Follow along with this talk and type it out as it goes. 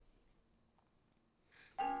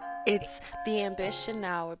It's the ambition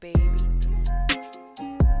hour, baby.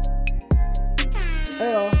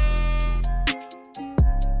 Hell,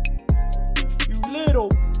 you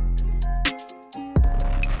little.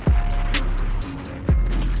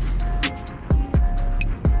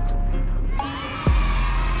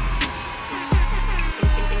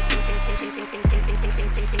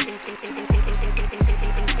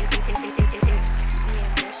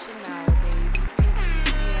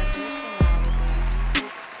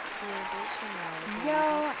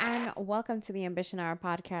 Yo, and welcome to the Ambition Hour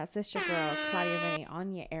podcast. This is your girl, Claudia Renee,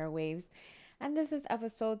 on your airwaves. And this is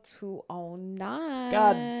episode 209.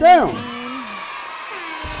 God damn.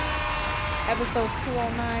 Episode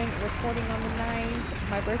 209, recording on the 9th.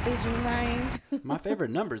 My birthday, June 9th. My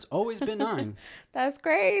favorite number's always been 9. That's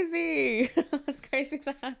crazy. That's crazy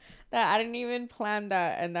that I didn't even plan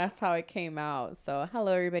that, and that's how it came out. So,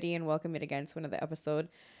 hello, everybody, and welcome it again to another episode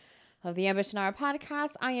of the Ambition Hour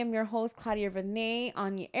podcast. I am your host, Claudia Renee,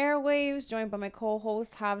 on your airwaves, joined by my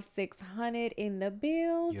co-host, Have 600 in the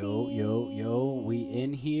building. Yo, we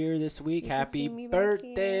in here this week. You can Happy see me back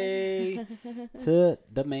birthday to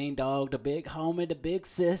the main dog, the big homie, the big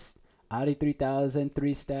sis. Audi 3000,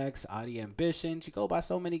 3 stacks, Audi Ambition. She go by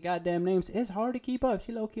so many goddamn names. It's hard to keep up.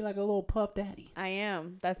 She low-key like a little puff daddy. I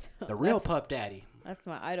am. That's The real puff daddy. That's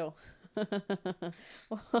my idol.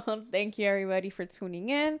 Well, thank you everybody for tuning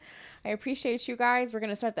in. I appreciate you guys. We're going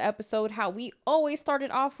to start the episode how we always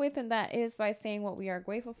started off with, and that is by saying what we are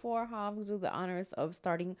grateful for. Hav will do the honors of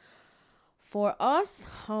starting for us.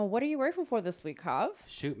 What are you grateful for this week, Hav?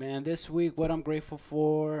 Shoot, man, this week what I'm grateful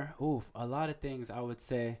for, a lot of things I would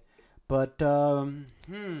say. But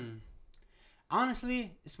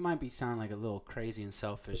honestly, this might be sound like a little crazy and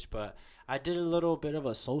selfish, but I did a little bit of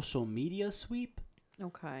a social media sweep.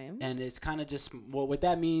 Okay. And it's kind of just what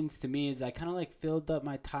that means to me is I kind of like filled up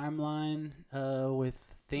my timeline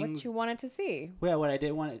with things. What you wanted to see. Yeah, what I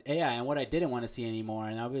didn't want. Yeah, and what I didn't want to see anymore.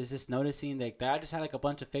 And I was just noticing like that I just had like a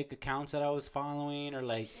bunch of fake accounts that I was following, or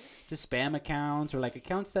like just spam accounts, or like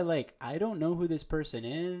accounts that like I don't know who this person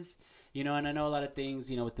is. You know, and I know a lot of things,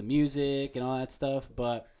 you know, with the music and all that stuff.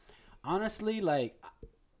 But honestly, like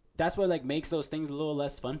that's what like makes those things a little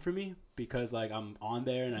less fun for me, because like I'm on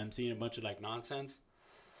there and I'm seeing a bunch of like nonsense.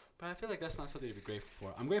 But I feel like that's not something to be grateful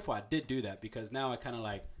for. I'm grateful I did do that, because now I kind of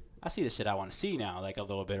like, I see the shit I want to see now, like a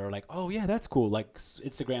little bit. Or like, oh yeah, that's cool. Like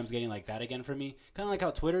Instagram's getting like that again for me. Kind of like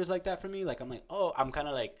how Twitter's like that for me. Like I'm like, oh, I'm kind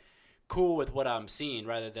of like cool with what I'm seeing,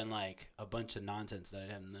 rather than like a bunch of nonsense that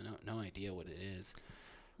I have no idea what it is.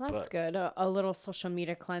 That's good. A little social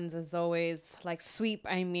media cleanse is always, like sweep,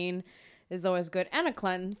 I mean, is always good. And a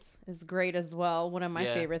cleanse is great as well. One of my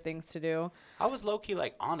favorite things to do. I was low-key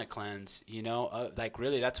like on a cleanse, you know, like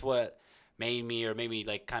really that's what made me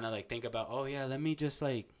like kind of like think about, oh yeah, let me just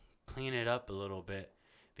like clean it up a little bit,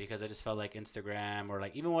 because I just felt like Instagram, or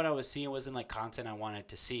like even what I was seeing wasn't like content I wanted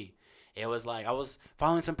to see. It was like I was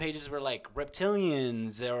following some pages where like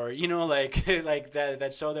reptilians, or you know, like like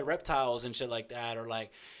that show the reptiles and shit like that, or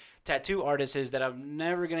like tattoo artists that I'm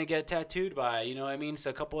never gonna get tattooed by. You know what I mean? So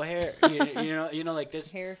a couple of hair, you know, like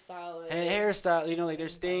this hairstyle. You know, like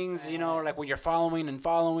there's things, you know, like when you're following,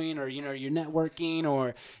 or you know, you're networking,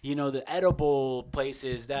 or you know, the edible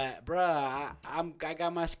places that, bruh, I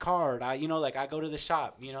got my card. You know, like I go to the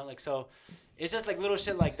shop. You know, like so. It's just like little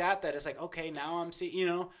shit like that it's like, okay, now I'm seeing, you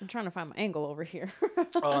know. I'm trying to find my angle over here.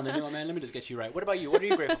 Oh, and the new one, man. Let me just get you right. What about you? What are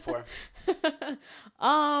you grateful for?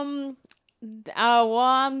 Well,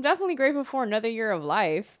 I'm definitely grateful for another year of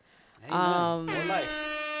life. Amen. More life.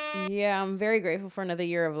 Yeah, I'm very grateful for another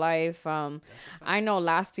year of life. I know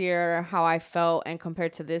last year how I felt, and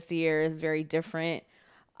compared to this year is very different.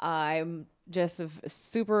 I'm just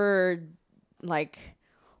super like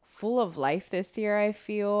full of life this year. I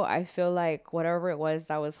feel like whatever it was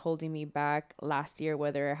that was holding me back last year,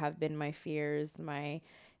 whether it have been my fears, my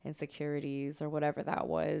insecurities, or whatever that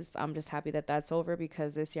was, I'm just happy that that's over,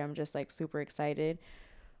 because this year I'm just like super excited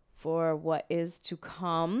for what is to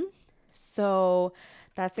come. So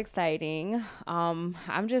that's exciting.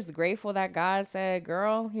 I'm just grateful that God said,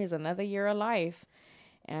 girl, here's another year of life.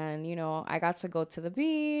 And, you know, I got to go to the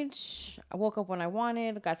beach. I woke up when I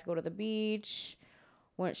wanted, got to go to the beach,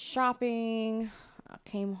 went shopping,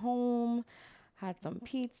 came home, had some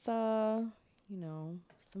pizza, you know,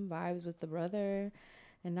 some vibes with the brother.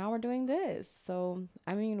 And now we're doing this. So,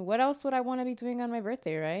 I mean, what else would I want to be doing on my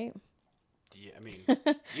birthday, right? Yeah, I mean,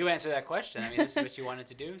 you answer that question. I mean, this is what you wanted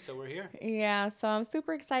to do, so we're here. Yeah, so I'm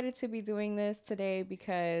super excited to be doing this today,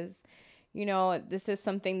 because, you know, this is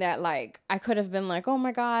something that, like, I could have been like, oh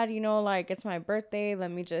my God, you know, like, it's my birthday.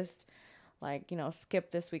 Let me just like, skip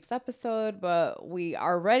this week's episode, but we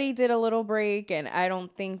already did a little break, and I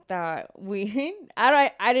don't think that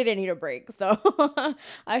I didn't need a break. So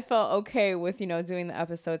I felt okay with, doing the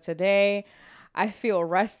episode today. I feel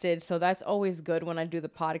rested, so that's always good when I do the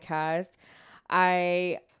podcast.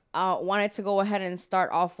 I wanted to go ahead and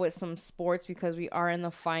start off with some sports because we are in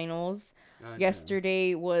the finals. Okay.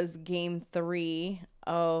 Yesterday was game 3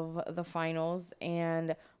 of the finals,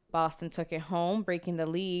 and Boston took it home, breaking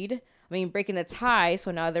the tie.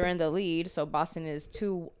 So now they're in the lead. So Boston is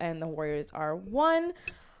 2 and the Warriors are 1.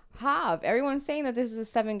 Everyone's saying that this is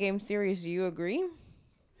a 7-game series. Do you agree?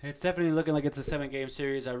 It's definitely looking like it's a 7-game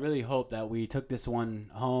series. I really hope that we took this one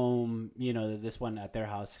home, this one at their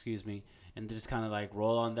house, excuse me, and just kind of like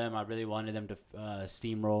roll on them. I really wanted them to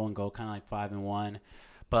steamroll and go kind of like 5-1.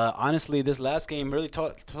 But honestly, this last game really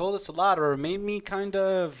told us a lot, or made me kind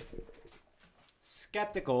of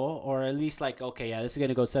skeptical, or at least like, okay, yeah, this is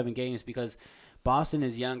gonna go 7 games because Boston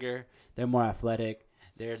is younger, they're more athletic,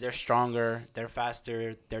 they're stronger, they're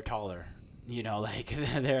faster, they're taller. Like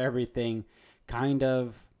they're everything, kind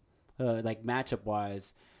of like matchup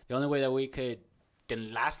wise. The only way that we could.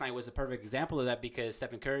 Then last night was a perfect example of that because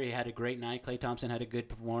Stephen Curry had a great night. Klay Thompson had a good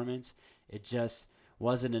performance. It just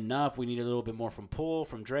wasn't enough. We need a little bit more from Poole,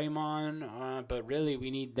 from Draymond, but really we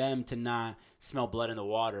need them to not smell blood in the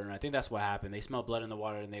water, and I think that's what happened. They smelled blood in the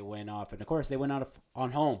water and they went off, and of course they went out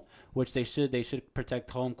on home, which they should. They should protect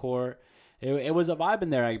home court. It was a vibe in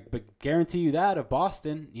there. I guarantee you that of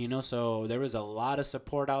Boston, so there was a lot of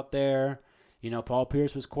support out there. Paul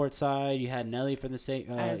Pierce was courtside. You had Nelly from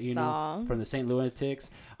the from the St. Lunatics.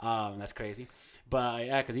 That's crazy. But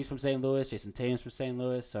yeah, because he's from St. Louis. Jason Tatum's from St.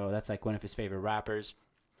 Louis, so that's like one of his favorite rappers.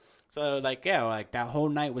 So like, yeah, like that whole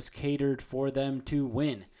night was catered for them to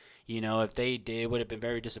win. If they did, it would have been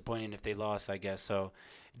very disappointing if they lost, I guess. So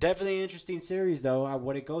definitely an interesting series, though.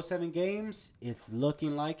 Would it go 7 games? It's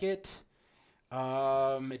looking like it.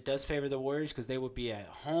 It does favor the Warriors because they would be at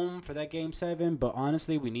home for that game 7. But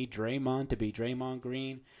honestly, we need Draymond to be Draymond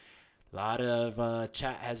Green. A lot of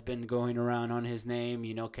chat has been going around on his name.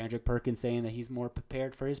 Kendrick Perkins saying that he's more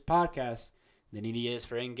prepared for his podcast than he is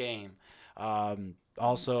for in-game.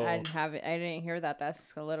 Also, I didn't hear that.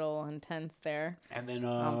 That's a little intense there. And then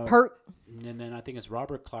And then I think it's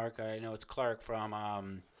Robert Clark. I know it's Clark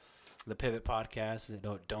from the Pivot Podcast.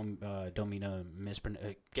 Don't mean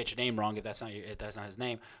to get your name wrong if that's not his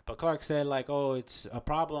name. But Clark said like, oh, it's a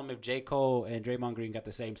problem if J. Cole and Draymond Green got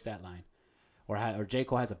the same stat line. Or J.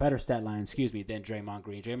 Cole has a better stat line, than Draymond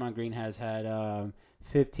Green. Draymond Green has had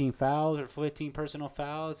 15 fouls or 15 personal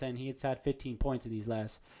fouls, and he's had 15 points in these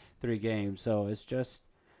last 3 games. So it's just,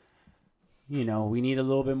 we need a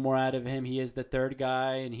little bit more out of him. He is the third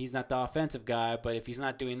guy, and he's not the offensive guy. But if he's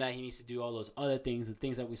not doing that, he needs to do all those other things. The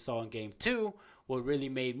things that we saw in Game 2, what really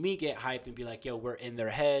made me get hyped and be like, yo, we're in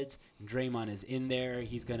their heads. Draymond is in there.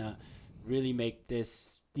 He's going to really make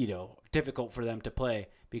this, difficult for them to play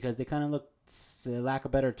because they kind of look, lack a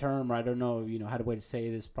better term, or I don't know, how to way to say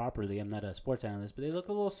this properly. I'm not a sports analyst, but they look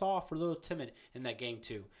a little soft or a little timid in that Game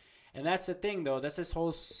 2. And that's the thing, though. That's this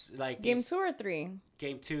whole, like... Game 2 or 3?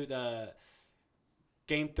 Game 2,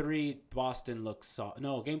 Game 3, Boston looks soft.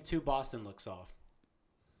 No, Game 2, Boston looks soft.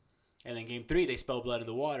 And then Game 3, they spell blood in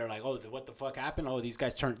the water. Like, oh, what the fuck happened? Oh, these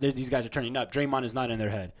guys are turning up. Draymond is not in their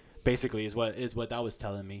head. Basically, is what that was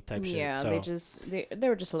telling me. Type shit. Yeah, so. they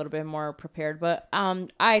were just a little bit more prepared. But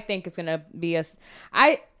I think it's gonna be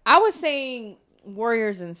I was saying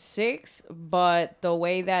Warriors in 6, but the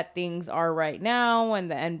way that things are right now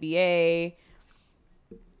and the NBA,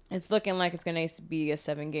 it's looking like it's going to be a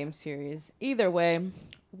 7-game series. Either way,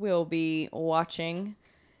 we'll be watching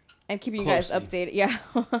and keeping you guys updated. Yeah.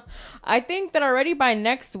 I think that already by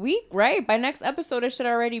next week, right? By next episode, it should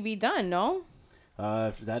already be done, no?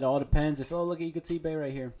 That all depends. Look, you can see Bay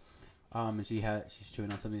right here. And she's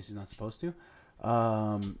chewing on something she's not supposed to.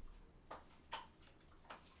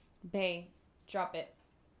 Bay, drop it.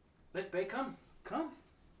 Let Bay come.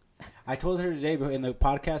 I told her today in the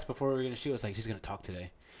podcast before we were going to shoot, I was like, she's going to talk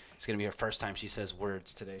today. It's going to be her first time she says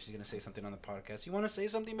words today. She's going to say something on the podcast. You want to say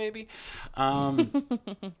something, baby?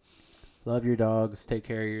 Love your dogs. Take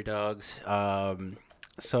care of your dogs.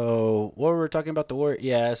 So what we're talking about the war,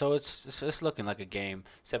 yeah. So it's looking like a game.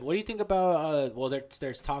 So what do you think about?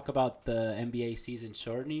 There's talk about the NBA season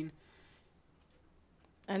shortening,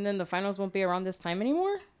 and then the finals won't be around this time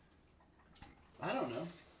anymore. I don't know.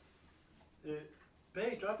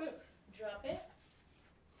 Babe, drop it. Drop it.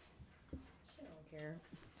 She don't care.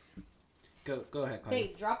 Go ahead, Claudia.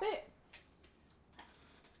 Hey, drop it.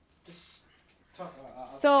 Just talk.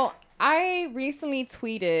 So I recently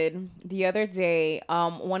tweeted the other day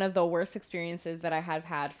one of the worst experiences that I have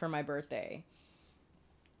had for my birthday.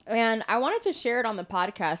 And I wanted to share it on the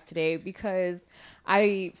podcast today because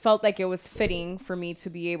I felt like it was fitting for me to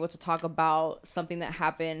be able to talk about something that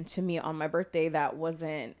happened to me on my birthday that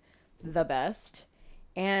wasn't the best.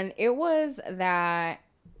 And it was that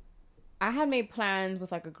I had made plans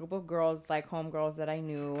with like a group of girls, like homegirls that I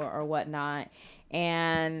knew or whatnot.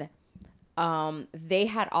 And they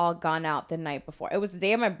had all gone out the night before. It was the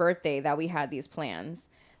day of my birthday that we had these plans.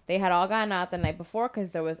 They had all gone out the night before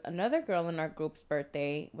because there was another girl in our group's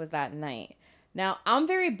birthday was that night. Now, I'm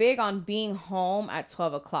very big on being home at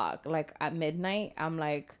 12 o'clock. Like at midnight, I'm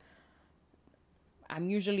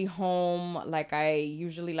usually home. Like I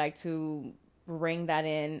usually like to bring that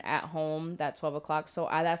in at home, that 12 o'clock. So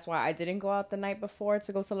that's why I didn't go out the night before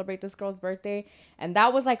to go celebrate this girl's birthday. And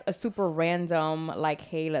that was like a super random, like,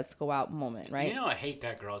 hey, let's go out moment, right? You know, I hate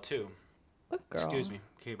that girl too. What girl? Excuse me.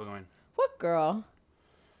 Keep going. What girl?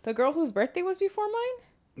 The girl whose birthday was before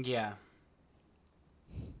mine? Yeah.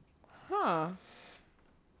 Huh.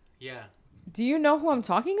 Yeah. Do you know who I'm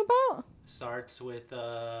talking about? Starts with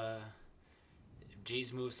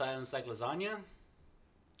G's move silence like lasagna.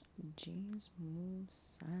 G's move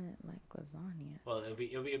silent like lasagna. Well,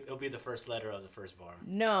 it'll be the first letter of the first bar.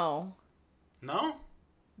 No. No?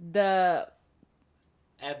 The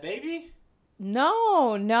F baby? No.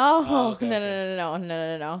 Oh, okay,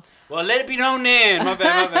 No. Well, let it be known then. My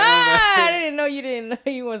bad. I didn't know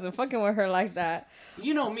you wasn't fucking with her like that.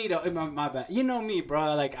 You know me though. My bad. You know me,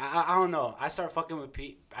 bro. Like I don't know. I start fucking with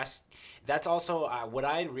Pete. That's also what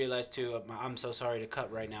I realized too. I'm so sorry to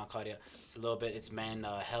cut right now, Claudia. It's a little bit. It's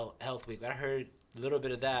health week. I heard a little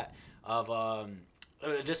bit of that of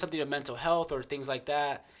just something of mental health or things like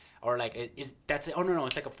that, or like oh no,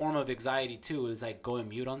 it's like a form of anxiety too. It's like going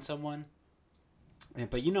mute on someone.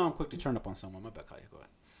 But you know I'm quick to turn up on someone. My bad, Claudia. Go ahead.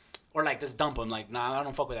 Or like just dump them. Like nah, I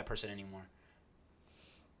don't fuck with that person anymore.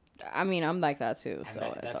 I mean, I'm like that too.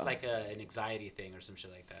 So that's like an anxiety thing or some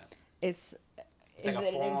shit like that. It's like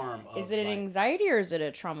a form of, is it an anxiety or is it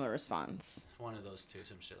a trauma response? One of those two,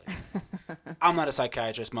 some shit like that. I'm not a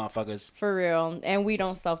psychiatrist, motherfuckers. For real. And we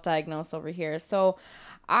don't self-diagnose over here. So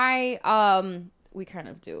we kind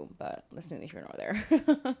of do, but let's neither here nor there.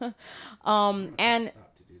 And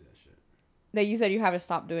Stop to do that shit. that you said you haven't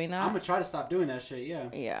stopped doing that? I'm gonna try to stop doing that shit, yeah.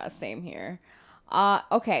 Yeah, same here.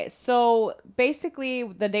 Okay, so basically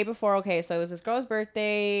the day before, so it was this girl's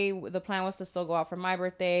birthday. The plan was to still go out for my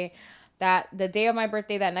birthday. That the day of my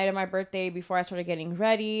birthday, that night of my birthday, before I started getting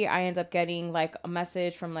ready, I ended up getting like a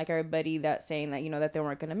message from like everybody that saying that, that they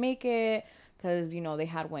weren't gonna make it because, they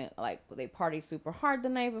had they partied super hard the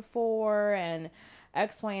night before and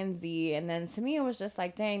X, Y, and Z. And then to me, it was just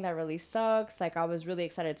like, dang, that really sucks. Like I was really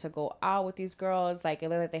excited to go out with these girls. Like it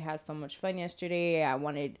looked like they had so much fun yesterday. I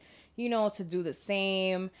wanted, to do the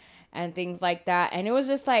same and things like that. And it was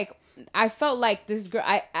just like, I felt like this girl,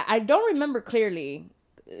 I don't remember clearly.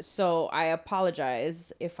 So I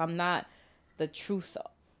apologize if I'm not the truth.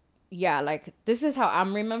 Yeah, like this is how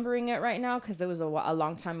I'm remembering it right now because it was a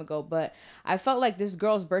long time ago. But I felt like this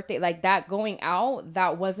girl's birthday, like that going out,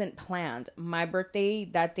 that wasn't planned. My birthday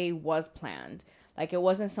that day was planned. Like it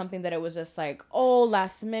wasn't something that it was just like, oh,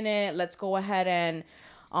 last minute, let's go ahead and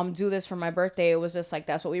do this for my birthday. It was just like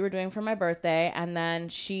that's what we were doing for my birthday, and then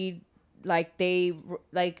they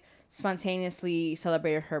spontaneously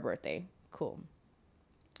celebrated her birthday. Cool.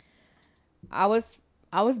 I was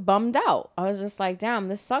bummed out. I was just like, damn,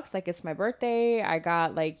 this sucks. Like, it's my birthday. I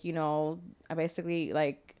got I basically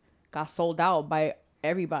got sold out by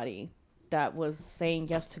everybody that was saying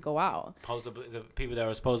yes to go out. The people that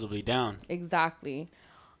were supposedly down. Exactly.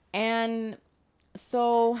 And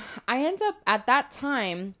so I end up at that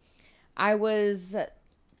time, I was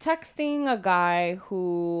texting a guy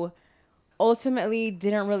who ultimately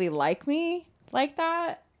didn't really like me like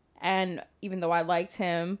that. And even though I liked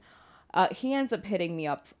him, he ends up hitting me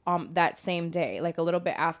up that same day, like a little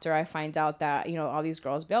bit after I find out that, all these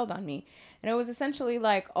girls bailed on me. And it was essentially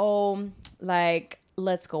like, oh, like,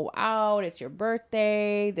 let's go out. It's your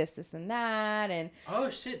birthday, this and that. And oh,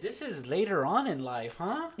 shit. This is later on in life,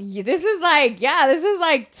 huh? Yeah, this is like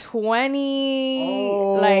 20.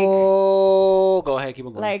 Oh, go ahead. Keep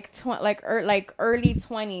on going. Like early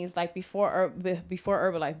 20s, like before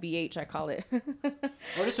Herbalife, BH, I call it.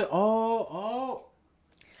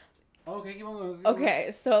 Okay, keep on going. Okay,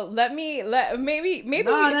 so maybe.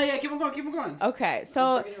 Yeah, keep on going.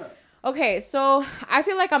 Okay, so I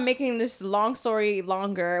feel like I'm making this long story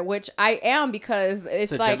longer, which I am because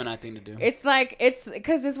it's a like Gemini thing to do. It's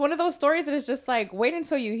because it's one of those stories that is just like wait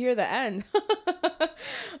until you hear the end.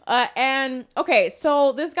 And okay,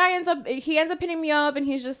 so this guy ends up hitting me up, and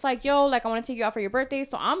he's just like, yo, like, I want to take you out for your birthday.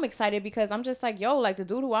 So I'm excited because I'm just like, yo, like, the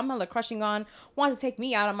dude who I'm hella crushing on wants to take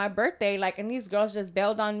me out on my birthday, like, and these girls just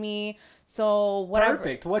bailed on me. So whatever.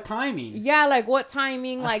 Perfect. What timing? Yeah, like, what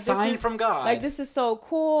timing? A Like, sign this is from God. Like, this is so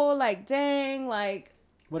cool. Like, dang, like,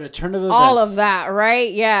 What a turn of events. all of that,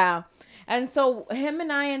 right? Yeah. And so him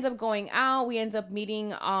and I end up going out. We end up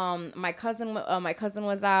meeting my cousin. My cousin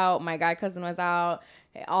was out. My guy cousin was out.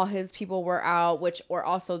 All his people were out, which were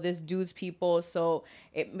also this dude's people. So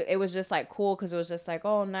it was just like cool because it was just like,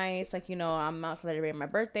 oh, nice. Like, you know, I'm out celebrating my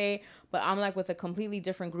birthday, but I'm like with a completely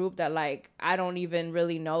different group that like I don't even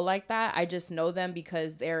really know like that. I just know them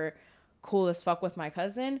because they're cool as fuck with my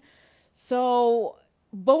cousin. So,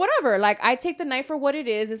 but whatever, like, I take the night for what it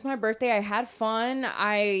is. It's my birthday. I had fun.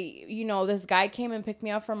 This guy came and picked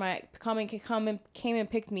me up came and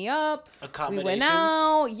picked me up. We went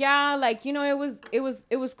out. Yeah, like, you know, it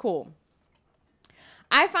was cool.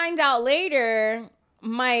 I find out later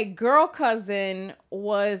my girl cousin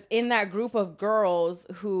was in that group of girls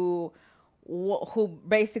who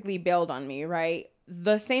basically bailed on me, right?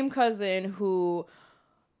 The same cousin who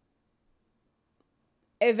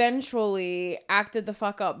eventually acted the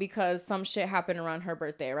fuck up because some shit happened around her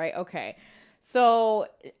birthday, right? Okay. So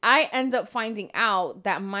I end up finding out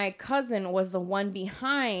that my cousin was the one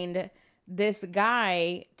behind this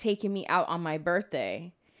guy taking me out on my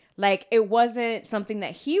birthday. Like, it wasn't something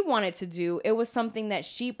that he wanted to do. It was something that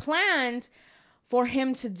she planned for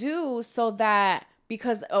him to do so that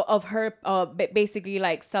because of her basically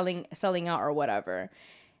like selling out or whatever.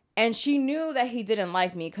 And she knew that he didn't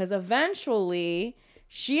like me because eventually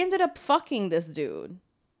she ended up fucking this dude.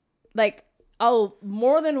 Like,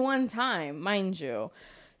 more than one time, mind you.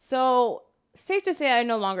 So, safe to say I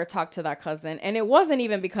no longer talk to that cousin. And it wasn't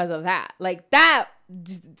even because of that. Like, that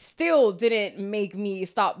still didn't make me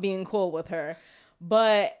stop being cool with her.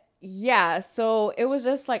 But, yeah, so it was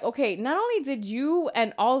just like, okay, not only did you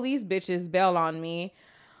and all these bitches bail on me,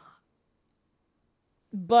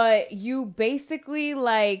 but you basically,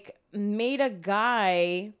 like, made a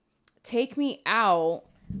guy take me out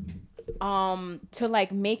to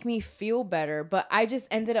like make me feel better, but I just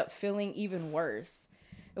ended up feeling even worse.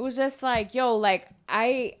 It was just like, yo, like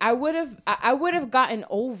I would have gotten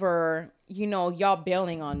over, you know, y'all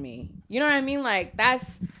bailing on me. You know what I mean? Like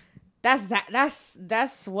that's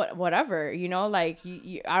whatever, you know, like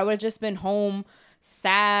I would have just been home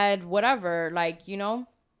sad, whatever, like, you know.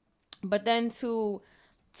 But then to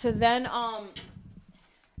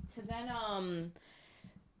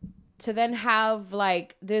then have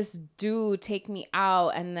like this dude take me out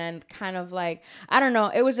and then kind of like, I don't know,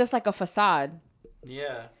 it was just like a facade.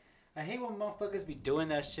 Yeah. I hate when motherfuckers be doing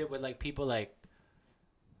that shit with like people like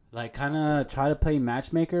kind of try to play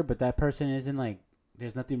matchmaker, but that person isn't like,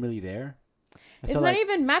 there's nothing really there. It's not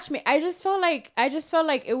even matchmaker. I just felt like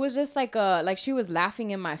it was just like she was laughing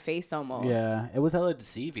in my face almost. Yeah, it was hella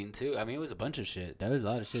deceiving too. I mean, it was a bunch of shit. There was a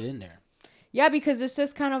lot of shit in there. Yeah, because it's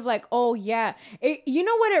just kind of like, oh yeah. You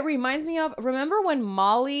know what it reminds me of? Remember when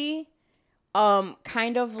Molly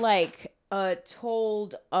kind of like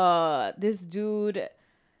told this dude,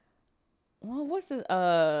 well, what's his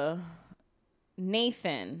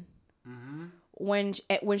Nathan, when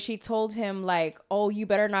she told him like, oh, you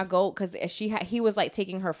better not go, because he was like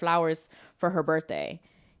taking her flowers for her birthday.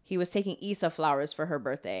 He was taking Issa flowers for her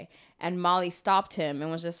birthday. And Molly stopped him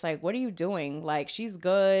and was just like, what are you doing? Like, she's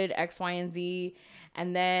good, X, Y, and Z.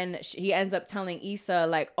 And then he ends up telling Issa,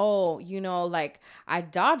 like, oh, you know, like, I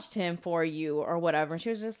dodged him for you or whatever. And she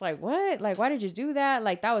was just like, what? Like, why did you do that?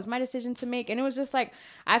 Like, that was my decision to make. And it was just like,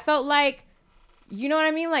 I felt like, you know what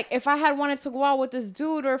I mean? Like, if I had wanted to go out with this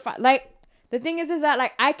dude, or if I, like, the thing is that,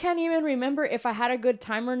 like, I can't even remember if I had a good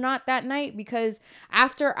time or not that night, because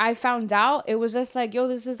after I found out, it was just like, yo,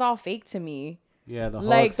 this is all fake to me. Yeah,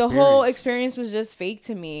 the whole experience was just fake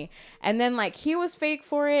to me. And then, like, he was fake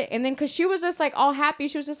for it. And then, because she was just, like, all happy.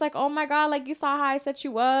 She was just like, oh, my God, like, you saw how I set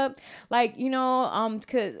you up. Like, you know,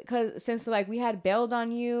 because since, like, we had bailed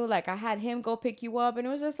on you, like, I had him go pick you up. And it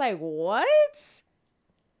was just like, what?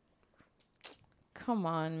 Come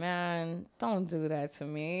on, man. Don't do that to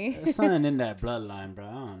me. There's something in that bloodline, bro.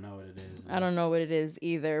 I don't know what it is. Man. I don't know what it is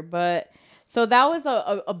either. But so that was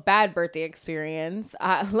a bad birthday experience.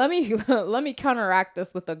 Let me counteract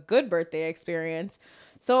this with a good birthday experience.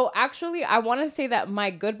 So actually, I want to say that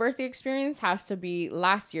my good birthday experience has to be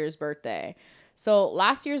last year's birthday. So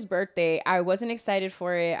last year's birthday, I wasn't excited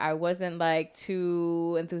for it. I wasn't like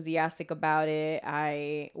too enthusiastic about it.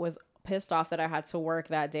 I was pissed off that I had to work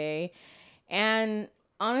that day. And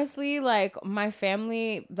honestly, like my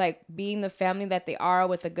family, like being the family that they are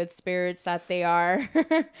with the good spirits that they are,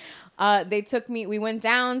 they took me, we went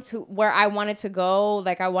down to where I wanted to go.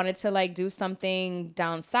 Like I wanted to like do something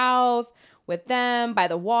down south with them by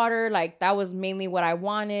the water. Like that was mainly what I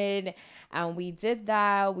wanted. And we did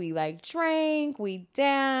that. We like drank, we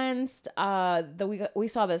danced, we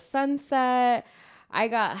saw the sunset. I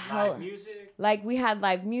got Live music. like we had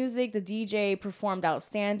live music. The DJ performed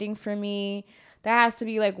outstanding for me. That has to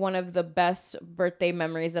be like one of the best birthday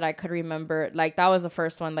memories that I could remember. Like that was the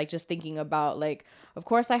first one, like just thinking about like, of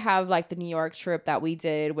course I have like the New York trip that we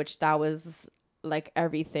did, which that was like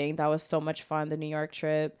everything. That was so much fun. The New York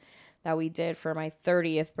trip that we did for my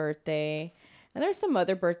 30th birthday. And there's some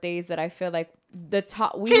other birthdays that I feel like the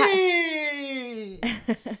top we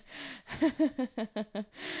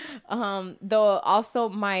though also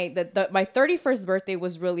my 31st birthday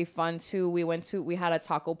was really fun too. We had a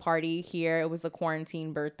taco party here. It was a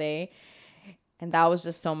quarantine birthday. And that was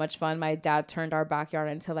just so much fun. My dad turned our backyard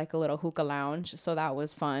into like a little hookah lounge, so that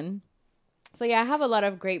was fun. So yeah, I have a lot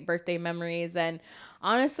of great birthday memories, and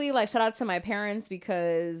honestly, like shout out to my parents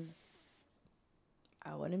because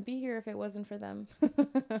I wouldn't be here if it wasn't for them.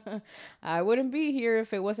 I wouldn't be here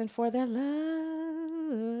if it wasn't for their love.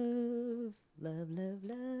 Love, love,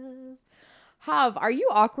 love. Hav, are you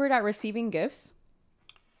awkward at receiving gifts?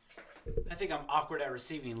 I think I'm awkward at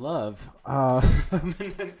receiving love. No.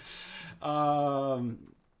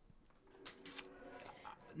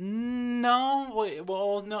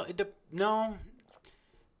 Well, no. No.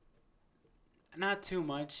 Not too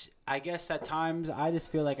much. I guess at times I just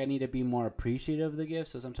feel like I need to be more appreciative of the gift.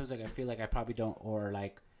 So sometimes like I feel like I probably don't, or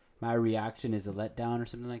like my reaction is a letdown or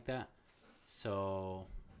something like that. So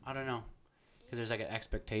I don't know, because there's like an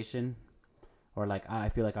expectation, or like I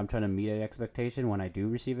feel like I'm trying to meet an expectation when I do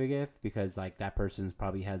receive a gift, because like that person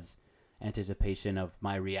probably has anticipation of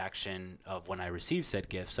my reaction of when I receive said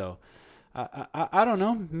gift. So I don't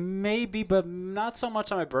know, maybe, but not so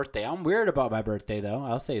much on my birthday. I'm weird about my birthday though.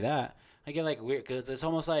 I'll say that. I get like weird because it's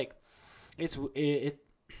almost like it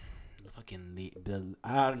fucking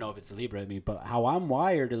I don't know if it's a Libra in me, but how I'm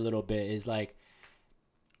wired a little bit is like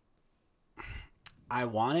I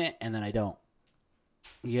want it and then I don't.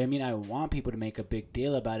 You know what I mean? I want people to make a big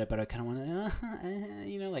deal about it, but I kind of want to,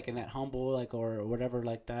 you know, like in that humble, like, or whatever,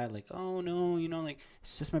 like that, like, oh no, you know, like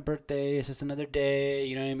it's just my birthday, it's just another day,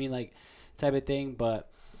 you know what I mean, like type of thing.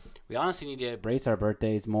 But we honestly need to embrace our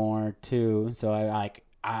birthdays more too. So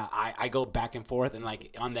I go back and forth, and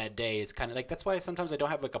like on that day it's kind of like, that's why sometimes I don't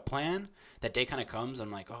have like a plan. That day kind of comes,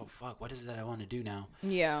 I'm like, oh fuck, what is it that I want to do now?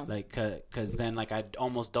 Yeah, like because then like I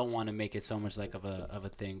almost don't want to make it so much like of a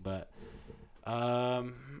thing. But I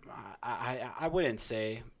wouldn't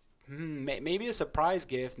say maybe a surprise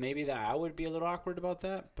gift, maybe that I would be a little awkward about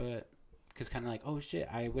that, but because kind of like, oh shit,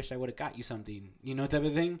 I wish I would have got you something, you know, type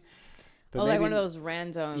of thing. But like one of those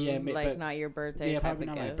random, like not your birthday type of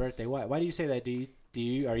not gifts. My birthday. Why do you say that?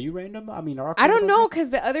 Are you random? I mean, I don't know,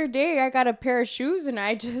 because the other day I got a pair of shoes and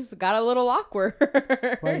I just got a little awkward.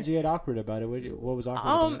 Why did you get awkward about it? What was awkward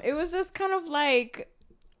about it? It was just kind of like,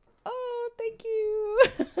 oh, thank you.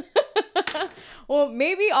 Well,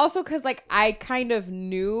 maybe also because like I kind of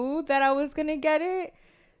knew that I was gonna get it.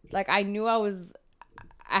 Like I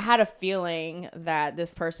had a feeling that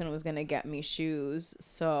this person was gonna get me shoes,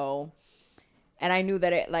 so. And I knew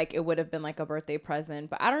that it would have been like a birthday present,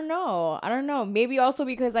 but I don't know. Maybe also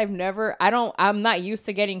because I'm not used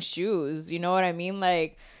to getting shoes. You know what I mean?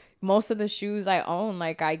 Like most of the shoes I own,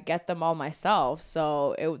 like I get them all myself.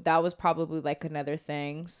 So that was probably like another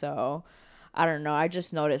thing. So I don't know. I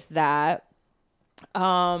just noticed that.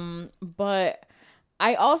 But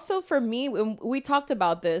I also, for me, when we talked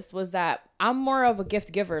about this, was that I'm more of a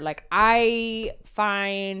gift giver. Like I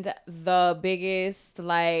find the biggest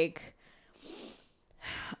like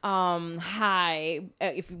high,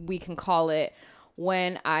 if we can call it,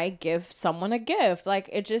 when I give someone a gift. Like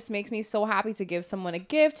it just makes me so happy to give someone a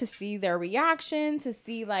gift, to see their reaction, to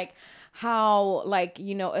see like how like,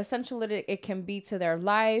 you know, essential it can be to their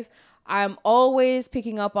life. I'm always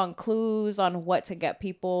picking up on clues on what to get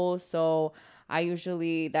people, so I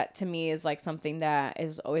usually, that to me is like something that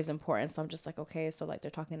is always important. So I'm just like, okay, so like they're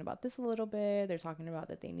talking about this a little bit, they're talking about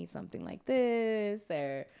that they need something like this,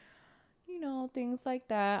 they're, you know, things like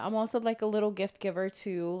that. I'm also like a little gift giver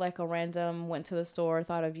too, like a random went to the store,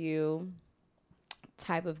 thought of you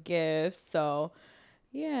type of gift. So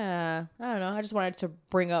yeah, I don't know. I just wanted to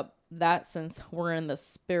bring up that since we're in the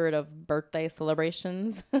spirit of birthday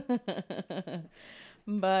celebrations.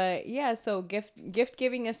 But yeah, so gift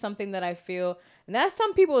giving is something that I feel, and that's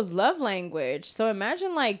some people's love language. So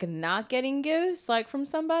imagine like not getting gifts like from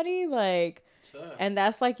somebody, like And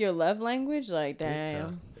that's like your love language? Like, Big damn.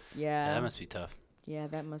 tough. Yeah. That must be tough. Yeah,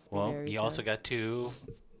 that must be Well, very you tough. also got to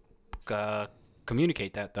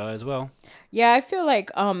communicate that though as well. Yeah, I feel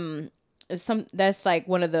like that's like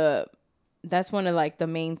one of the like the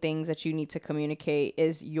main things that you need to communicate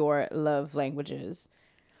is your love languages.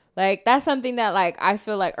 Like that's something that like I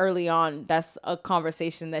feel like early on that's a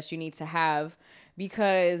conversation that you need to have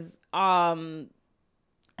because how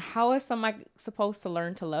is somebody supposed to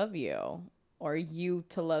learn to love you or you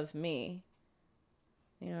to love me?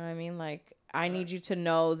 You know what I mean? Like I need you to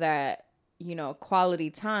know that, you know, quality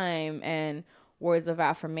time and words of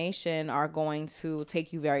affirmation are going to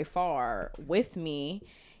take you very far with me.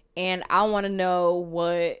 And I want to know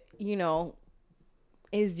what, you know,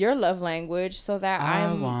 is your love language so that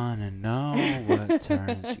I wanna know what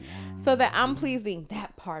turns you on. so that I'm pleasing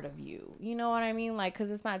that part of you. You know what I mean? Like,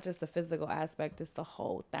 cause it's not just the physical aspect; it's the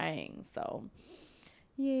whole thing. So,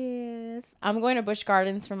 yes, I'm going to Busch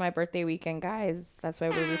Gardens for my birthday weekend, guys. That's why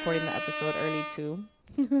we're recording the episode early too.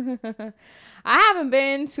 I haven't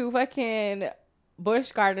been to fucking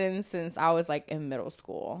Busch Gardens since I was like in middle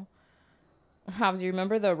school. How do you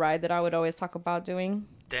remember the ride that I would always talk about doing?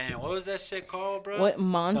 Damn, what was that shit called, bro? What,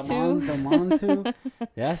 Montu? The Montu.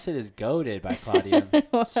 That shit is goated by Claudia.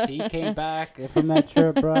 She came back from that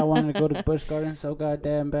trip, bro. I wanted to go to Busch Gardens so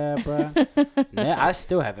goddamn bad, bro. I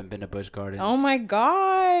still haven't been to Busch Gardens. Oh my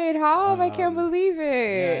god! How? I can't believe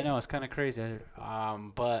it. Yeah, I know it's kind of crazy.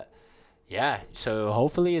 But yeah, so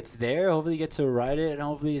hopefully it's there. Hopefully you get to ride it, and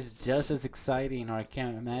hopefully it's just as exciting. Or I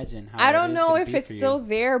can't imagine how. I don't know if it's still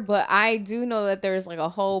there, but I do know that there's like a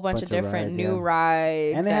whole bunch of different rides, new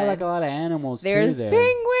rides, and they have like a lot of animals there's too. There.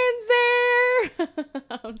 penguins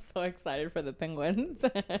there. I'm so excited for the penguins.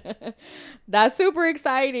 That's super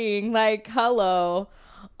exciting. Like, hello.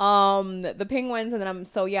 The penguins, and then I'm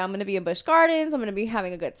gonna be in Busch Gardens. I'm gonna be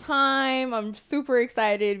having a good time. I'm super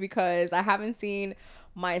excited because I haven't seen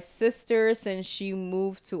my sister since she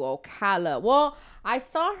moved to Ocala. Well, I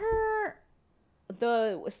saw her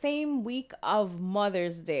the same week of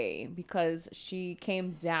Mother's Day because she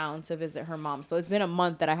came down to visit her mom. So it's been a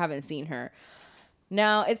month that I haven't seen her.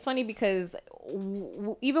 Now, it's funny because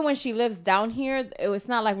even when she lives down here, it's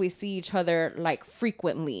not like we see each other like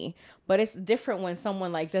frequently, but it's different when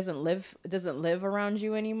someone like doesn't live around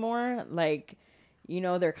you anymore. Like, you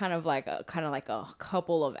know, they're kind of like a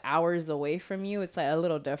couple of hours away from you. It's like a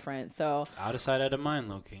little different. So out of sight, out of mind,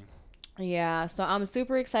 Loki. Yeah, so I'm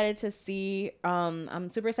super excited to see her. I'm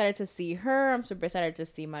super excited to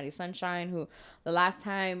see Mighty Sunshine, who the last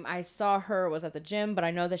time I saw her was at the gym, but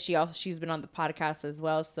I know that she's been on the podcast as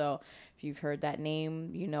well. So if you've heard that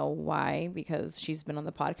name, you know why, because she's been on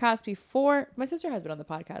the podcast before. My sister has been on the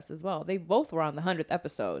podcast as well. They both were on the 100th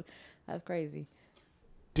episode. That's crazy.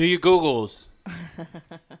 Do your Googles.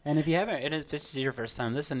 And if you haven't, and if this is your first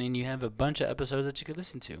time listening, you have a bunch of episodes that you could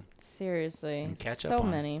listen to. Seriously. And catch so up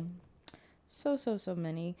on. many. So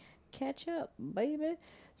many. Catch up, baby.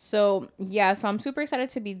 So, yeah, so I'm super excited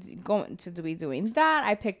to be doing that.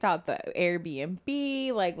 I picked out the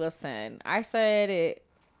Airbnb. Like, listen, I said it.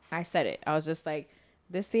 I was just like,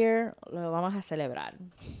 this year, lo vamos a celebrar.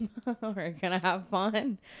 We're going to have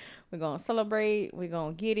fun. We're going to celebrate. We're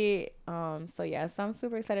going to get it. So, yeah, so I'm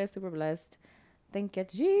super excited, super blessed. Thank you,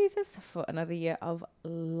 Jesus, for another year of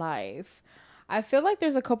life. I feel like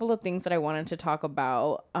there's a couple of things that I wanted to talk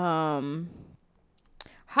about.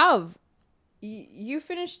 You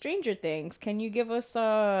finished Stranger Things? Can you give us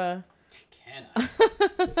a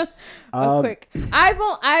quick?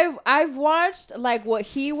 I've watched like what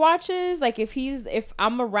he watches. Like if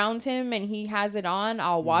I'm around him and he has it on,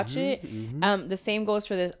 I'll watch it. The same goes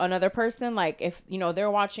for another person. Like if you know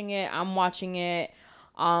they're watching it, I'm watching it.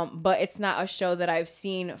 But it's not a show that I've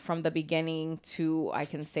seen from the beginning to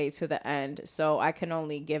the end. So I can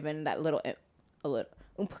only give in that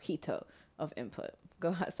un poquito of input. Go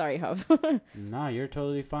ahead. Sorry, Hub. No, you're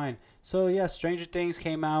totally fine. So yeah, Stranger Things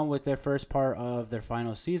came out with their first part of their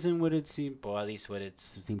final season. At least what it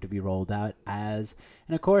seemed to be rolled out as.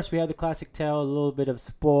 And of course, we have the classic tale. A little bit of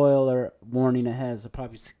spoiler warning ahead. So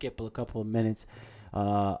probably skip a couple of minutes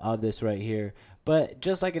of this right here. But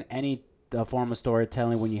just like in any form of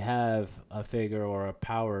storytelling, when you have a figure or a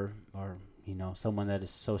power or someone that is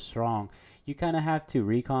so strong, you kind of have to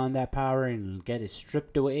recon that power and get it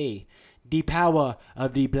stripped away. The power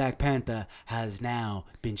of the Black Panther has now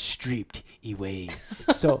been stripped away.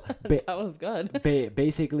 So that was good.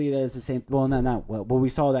 Basically, that's the same. Well, not well. We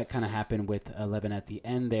saw that kind of happen with 11 at the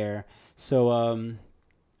end there. So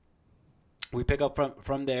we pick up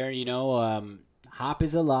from there. Hop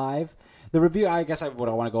is alive. the review, I guess I would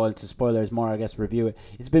want to go into spoilers more. I guess review it.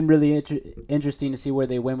 It's been really interesting to see where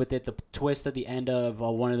they went with it. The twist at the end of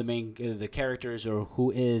one of the main the characters, or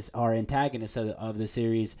who is our antagonist of the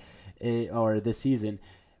series, or this season.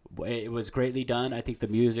 It was greatly done. I think the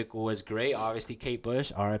music was great. Obviously, Kate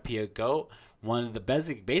Bush, R.I.P. a GOAT. One of the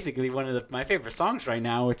basically one of my favorite songs right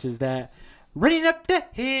now, which is that "Running Up the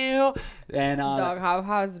Hill." And Dog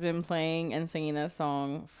has been playing and singing that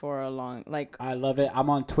song for a long, like, I love it. I'm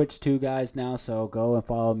on Twitch too, guys, now, so go and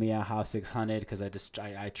follow me at House 600 because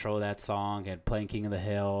I troll that song and playing King of the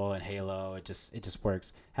Hill and Halo. It just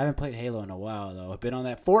works. Haven't played Halo in a while though. I've been on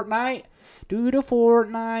that Fortnite.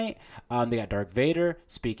 They got Darth Vader.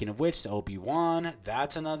 Speaking of which, Obi-Wan.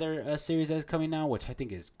 That's another series that's coming out, which I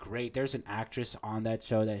think is great. There's an actress on that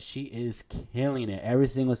show that she is killing it. Every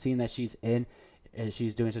single scene that she's in,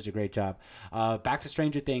 she's doing such a great job. Back to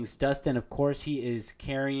Stranger Things. Dustin, of course, he is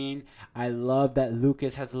carrying. I love that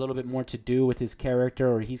Lucas has a little bit more to do with his character,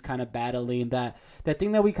 or he's kind of battling that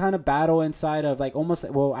thing that we kind of battle inside of, like, almost,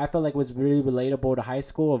 well, I felt like was really relatable to high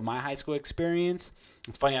school, of my high school experience.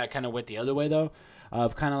 It's funny, I kind of went the other way though,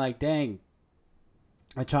 of kind of like, dang,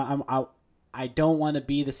 I don't want to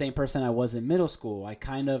be the same person I was in middle school. I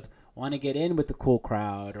kind of want to get in with the cool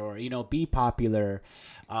crowd, or be popular,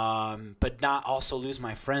 but not also lose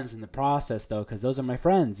my friends in the process though, because those are my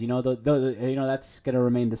friends. That's gonna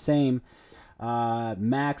remain the same.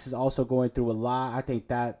 Max is also going through a lot. I think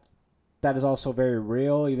that is also very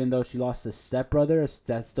real. Even though she lost a stepbrother,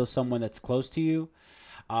 that's still someone that's close to you.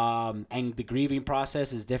 And the grieving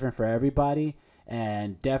process is different for everybody,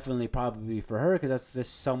 and definitely probably for her, because that's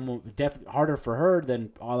just harder for her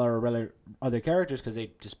than all our other characters, because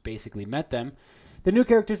they just basically met them. The new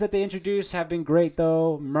characters that they introduced have been great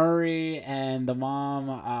though. Murray and the mom,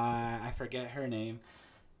 I forget her name,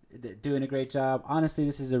 doing a great job. Honestly,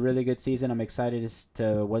 this is a really good season. I'm excited as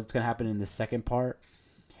to what's going to happen in the second part.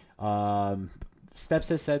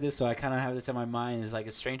 Stepsis said this, so I kind of have this in my mind. Is like,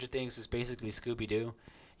 Stranger Things is basically Scooby-Doo.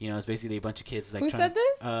 It's basically a bunch of kids like. Who said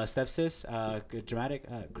this? Stepsis, good dramatic,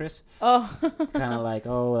 Chris. Oh. Kind of like,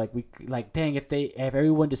 dang, if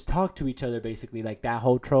everyone just talked to each other, basically, like that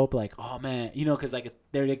whole trope, like, oh man, because like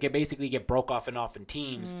they basically get broke off in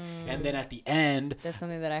teams, and then at the end, That's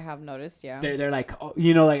something that I have noticed. Yeah. they're like, oh,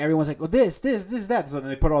 like everyone's like, oh, this, that. So then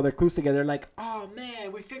they put all their clues together, like, oh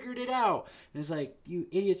man, we figured it out. And it's like, you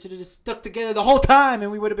idiots should have just stuck together the whole time,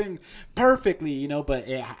 and we would have been perfectly, But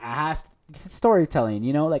it has. It's storytelling,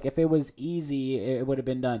 like if it was easy, it would have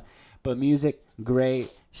been done. But music, great,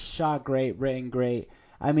 shot great, written great.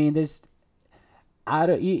 I mean, even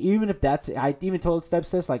if that's, I even told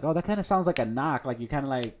Stepsis, like, oh, that kind of sounds like a knock, like you're kind of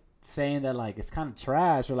like saying that like it's kind of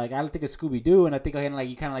trash, or like I don't think it's Scooby Doo, and I think like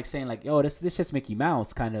you kind of like saying like, yo, this just Mickey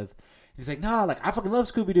Mouse kind of. He's like, nah, like I fucking love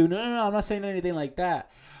Scooby Doo. No, I'm not saying anything like that.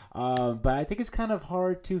 But I think it's kind of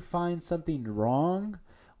hard to find something wrong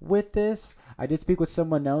with this. I did speak with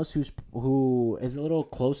someone else who is a little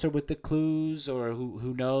closer with the clues, or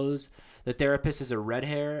who knows. The therapist is a red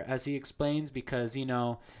hair, as he explains, because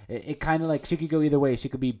it kind of like, she could go either way. She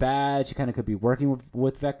could be bad. She kind of could be working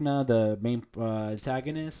with Vecna, the main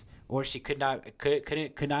antagonist, or she could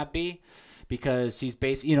not be, because she's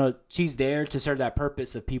she's there to serve that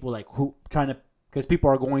purpose of people like because people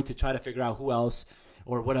are going to try to figure out who else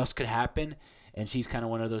or what else could happen. And she's kind of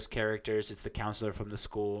one of those characters. It's the counselor from the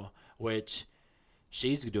school, which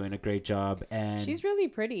she's doing a great job. And she's really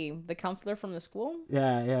pretty. The counselor from the school.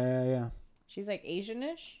 Yeah. She's like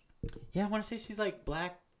Asianish. Yeah, I want to say she's like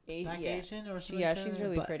black Asian or something. Yeah, she's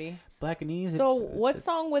really pretty. Blackanese. So, what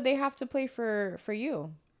song would they have to play for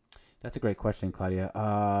you? That's a great question, Claudia.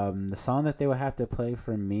 The song that they would have to play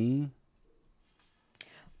for me.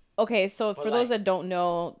 Okay, so for those that don't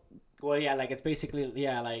know. Well, yeah, like it's basically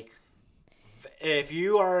like. If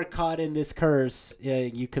you are caught in this curse,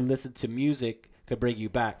 you can listen to music, could bring you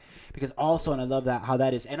back. Because also, and I love how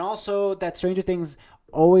that is. And also that Stranger Things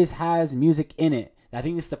always has music in it. I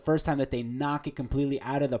think this is the first time that they knock it completely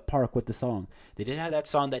out of the park with the song. They did have that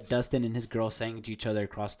song that Dustin and his girl sang to each other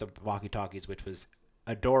across the walkie-talkies, which was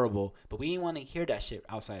adorable. But we didn't want to hear that shit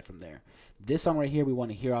outside from there. This song right here, we want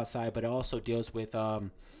to hear outside, but it also deals with,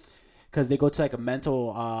 because they go to like a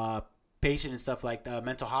mental patient and stuff, like the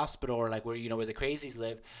mental hospital, or like where where the crazies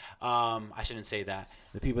live. I shouldn't say that.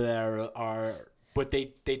 The people that are what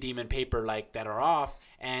they deem in paper like that are off,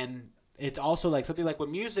 and it's also like something like with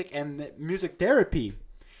music and music therapy,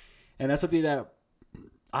 and that's something that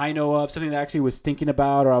I know of, something that I actually was thinking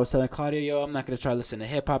about, or I was telling Claudia, yo, I'm not gonna try to listen to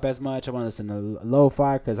hip hop as much. I want to listen to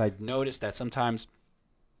lo-fi, because I noticed that sometimes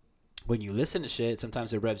when you listen to shit,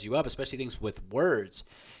 sometimes it revs you up, especially things with words.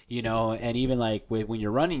 And even like when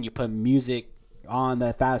you're running, you put music on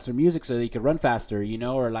the faster music so that you could run faster, you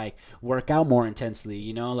know, or like work out more intensely,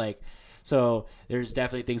 you know, like. So there's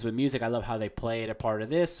definitely things with music. I love how they play it a part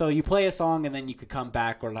of this. So you play a song and then you could come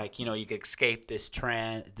back, or like, you know, you could escape this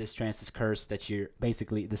this curse that you're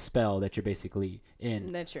basically, the spell that you're basically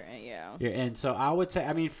in. That you're in, yeah. And so I would say,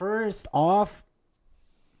 I mean, first off,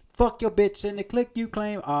 fuck your bitch and the click you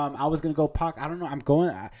claim. I was gonna go Pac. I don't know. I'm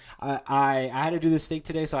going. I had to do this thing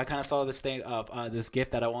today, so I kind of saw this thing of this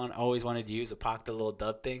gift that I always wanted to use, a Pac, the little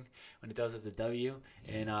dub thing when it does it, the W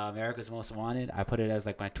in America's Most Wanted. I put it as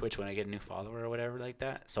like my Twitch when I get a new follower or whatever like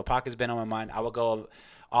that. So Pac has been on my mind. I will go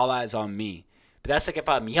all eyes on me. But that's like if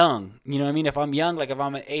I'm young, you know what I mean? If I'm young, like if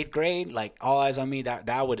I'm in 8th grade, like all eyes on me,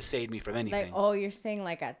 that would have saved me from anything. Like, oh, you're saying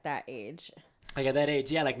like at that age. Like at that age,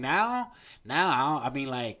 yeah. Like now, I mean,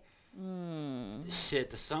 like, shit,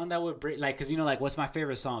 the song that would bring, like, cause you know, like, what's my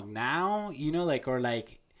favorite song now? You know, like, or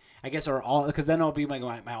like, I guess, or all, cause then it'll be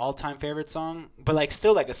my all-time favorite song. But like,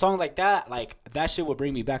 still, like a song like that shit would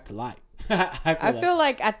bring me back to life. I feel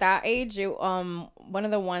like at that age, one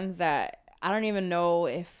of the ones that I don't even know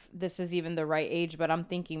if this is even the right age, but I'm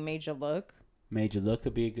thinking Major Look. Major Look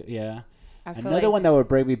could be good, yeah. Another like, one that would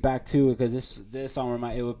bring me back too, because this song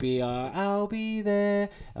it would be I'll Be There,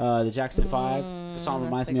 the Jackson 5. The song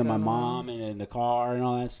reminds me of my mom and in the car and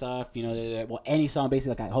all that stuff. You know, well, any song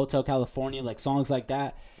basically, like Hotel California, like songs like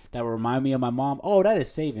that would remind me of my mom. Oh, that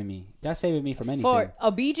is saving me. That's saving me from anything. For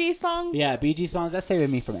a BG song? Yeah, BG songs. That's saving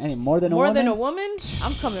me from any more than a woman.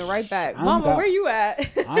 I'm coming right back. Mama, where you at?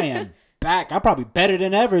 I am back. I'm probably better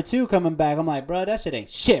than ever too. Coming back. I'm like, bro, that shit ain't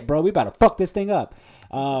shit, bro. We about to fuck this thing up.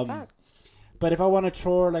 That's a fact. But if I want to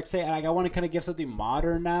throw, like, say, like, I want to kind of give something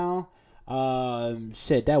modern now,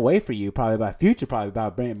 shit, That Way For You, probably by Future, probably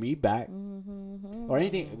about bringing me back, or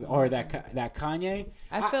anything, or that Kanye.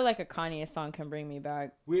 I feel like a Kanye song can bring me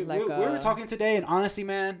back. We were talking today, and honestly,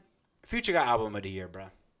 man, Future got album of the year,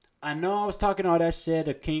 bro. I know I was talking all that shit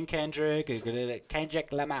of King Kendrick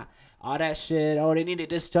Lamar, all that shit. Oh, they need to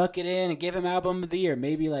just tuck it in and give him album of the year,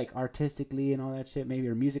 maybe like artistically and all that shit, maybe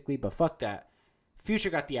or musically, but fuck that.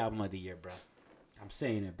 Future got the album of the year, bro. I'm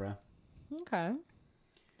saying it, bro. Okay.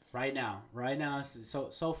 Right now,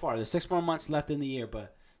 so far, there's 6 more months left in the year,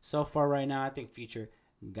 but so far right now, I think Future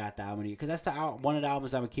got the album of the year, because that's one of the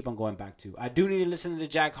albums I'm gonna keep on going back to. I do need to listen to the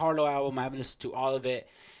Jack Harlow album. I haven't listened to all of it.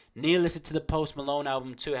 Need to listen to the Post Malone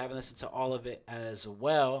album too. I haven't listened to all of it as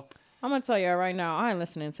well. I'm gonna tell you right now, I ain't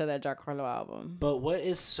listening to that Jack Harlow album. But what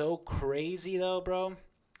is so crazy though, bro,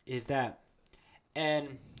 is that,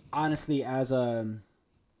 and honestly, as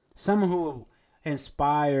someone who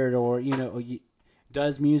inspired or, you know,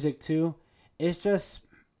 does music too, it's just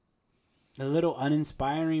a little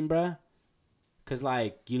uninspiring, bruh. Because,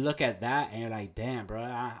 like, you look at that and you're like, damn, bro,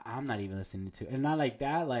 I'm not even listening to it. And not like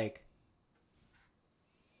that, like,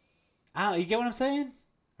 you get what I'm saying?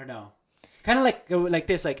 Or no? Kind of like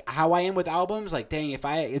this, like how I am with albums. Like, dang,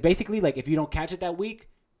 basically, like, if you don't catch it that week,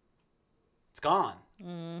 it's gone.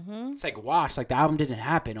 Mm-hmm. It's like, watch, like, the album didn't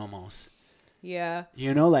happen almost. Yeah.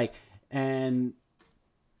 You know, like, and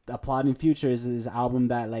Applauding Future is this album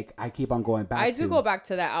that, like, I keep on going back to. I do go back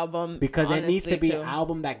to that album. Because it needs to be an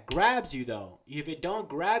album that grabs you, though. If it don't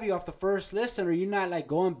grab you off the first listen, or you're not, like,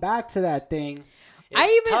 going back to that thing,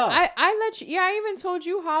 it's tough. I even told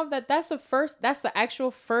you how that's the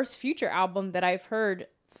actual first Future album that I've heard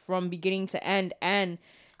from beginning to end, and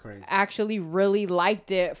Crazy. Actually really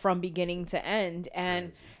liked it from beginning to end. And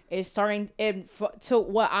Crazy. It's starting, to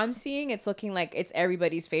what I'm seeing, it's looking like it's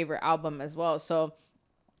everybody's favorite album as well. So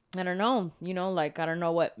I don't know, you know, like, I don't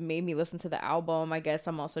know what made me listen to the album. I guess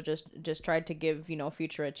I'm also just tried to give, you know,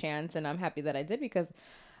 Future a chance, and I'm happy that I did, because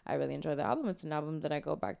I really enjoy the album. It's an album that I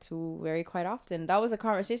go back to very quite often. That was a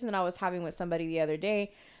conversation that I was having with somebody the other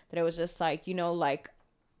day, that it was just like, you know, like,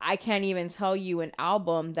 I can't even tell you an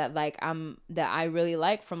album that, like, that I really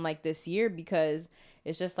like from, like, this year, because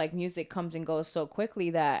it's just like music comes and goes so quickly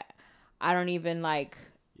that I don't even, like,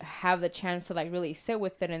 have the chance to, like, really sit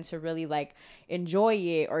with it and to really, like, enjoy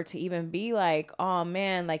it, or to even be like, oh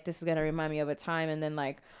man, like, this is gonna remind me of a time. And then,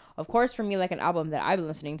 like, of course, for me, like, an album that I've been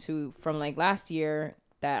listening to from, like, last year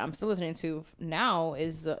that I'm still listening to now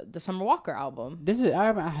is the Summer Walker album.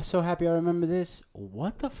 I'm so happy I remember this.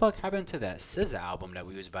 What the fuck happened to that SZA album that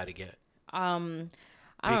we was about to get? I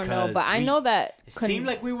don't know, but I know that it seemed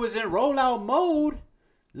like we was in rollout mode.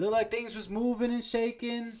 Looked like things was moving and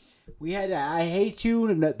shaking. We had I Hate You,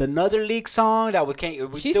 the Another League song that we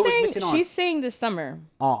still was missing on. She's saying this summer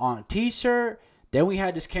On T-shirt. Then we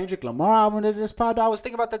had this Kendrick Lamar album that just popped. I was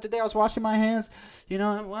thinking about that today. I was washing my hands. You know,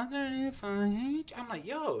 I'm wondering if I hate you. I'm like,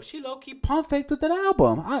 yo, she low key pump faked with that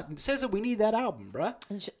album. Says that we need that album, bruh.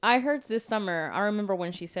 I heard this summer. I remember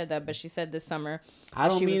when she said that, but she said this summer. I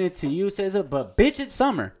don't mean it to you, says it, but bitch, it's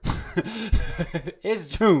summer. It's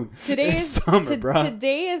June. Today it's is summer, bruh.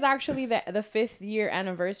 Today is actually the 5th year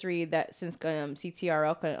anniversary that since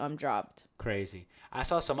CTRL dropped. Crazy. I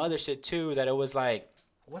saw some other shit too that it was like,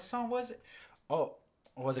 what song was it? Oh,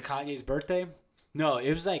 was it Kanye's birthday? No,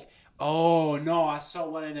 it was like, oh no, I saw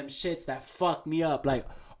one of them shits that fucked me up. Like,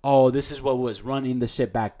 oh, this is what was running the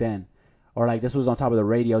shit back then, or like this was on top of the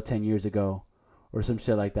radio 10 years ago, or some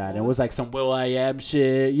shit like that. And it was like some Will I Am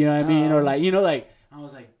shit, you know what I mean? Or like, you know, like I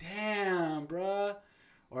was like, damn, bruh.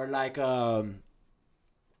 Or like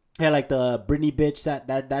yeah, like the Britney bitch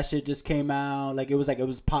that shit just came out. Like it was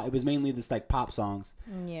pop. It was mainly this like pop songs.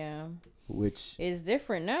 Yeah. Which is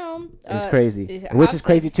different now. It's crazy. Which is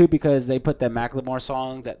crazy too because they put that Macklemore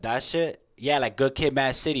song that shit. Yeah, like Good Kid,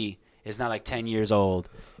 Mad City is not like 10 years old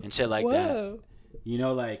and shit like that. You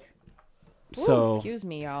know, like so. Ooh, excuse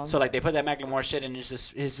me, y'all. So like they put that Macklemore shit and it's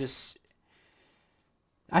just.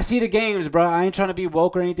 I see the games, bro. I ain't trying to be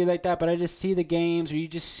woke or anything like that, but I just see the games where you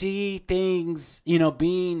just see things. You know,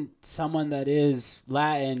 being someone that is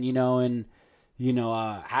Latin, you know, and. You know,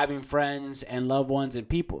 having friends and loved ones and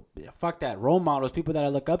people, fuck that, role models, people that I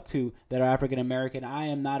look up to that are African American. I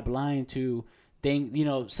am not blind to you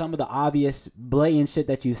know, some of the obvious blatant shit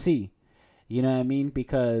that you see. You know what I mean?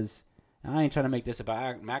 Because I ain't trying to make this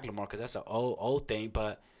about Macklemore because that's an old thing.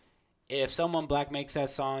 But if someone black makes that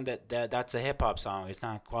song, that's a hip hop song. It's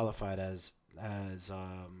not qualified as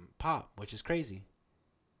pop, which is crazy.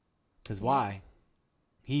 Because why?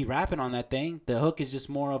 He rapping on that thing. The hook is just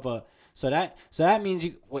more of a. So that means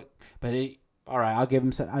you. Wait, but all right, I'll give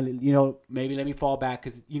him some. You know, maybe let me fall back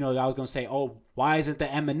because you know I was gonna say, oh, why isn't the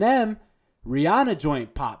Eminem Rihanna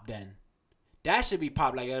joint pop then? That should be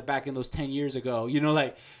pop like back in those 10 years ago. You know,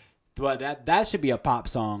 like, but that should be a pop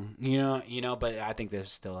song. You know. But I think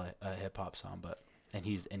there's still a hip hop song. But and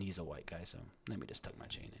he's a white guy, so let me just tuck my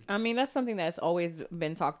chain in. I mean, that's something that's always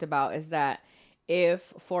been talked about. Is that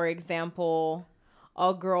if, for example,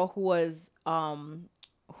 a girl who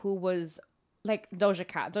was like Doja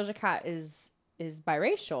Cat. Doja Cat is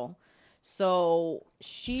biracial. So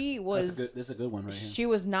she was that's a good one right here. She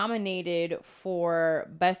was nominated for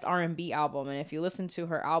Best R&B album, and if you listen to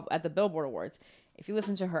her album at the Billboard Awards, if you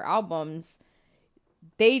listen to her albums,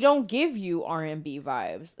 they don't give you R&B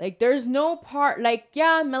vibes. Like there's no part like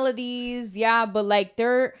melodies, but like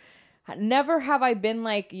they're never have I been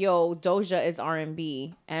like, yo, Doja is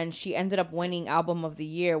R&B, and she ended up winning Album of the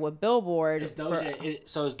Year with Billboard. Is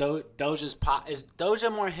Doja's pop? Is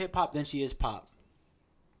Doja more hip hop than she is pop?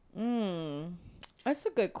 That's a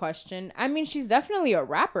good question. I mean, she's definitely a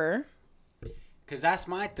rapper. Cause that's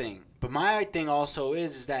my thing, but my thing also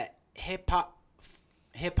is that hip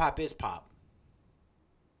hop is pop.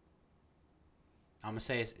 I'm gonna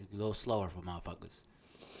say it a little slower for motherfuckers.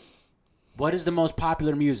 What is the most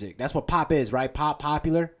popular music? That's what pop is, right? Pop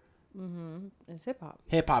popular? Mm-hmm. It's hip-hop.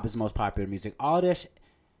 Hip-hop is the most popular music. All this,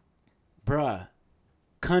 bruh,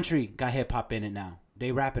 country got hip-hop in it now.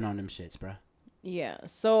 They rapping on them shits, bruh. Yeah,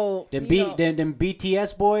 so... Them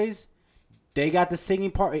BTS boys, they got the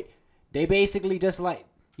singing part. They basically just like,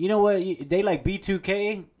 you know what? They like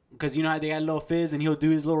B2K, because you know how they got Lil Fizz and he'll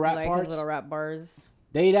do his little rap like parts? His little rap bars.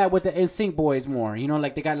 They that with the NSYNC boys more. You know,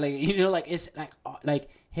 like they got like, you know, like it's like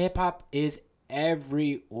hip hop is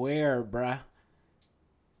everywhere, bruh.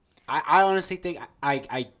 I honestly think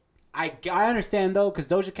I understand though, because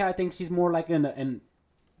Doja Cat thinks she's more like and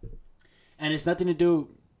it's nothing to do.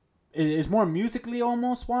 It's more musically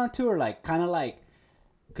almost want to, or like kind of like,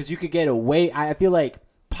 because you could get away. I feel like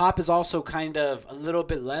pop is also kind of a little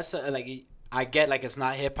bit less like I get like it's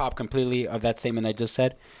not hip hop completely of that statement I just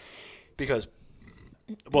said, because.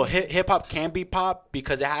 Well, hip hop can be pop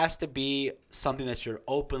because it has to be something that you're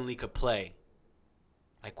openly could play.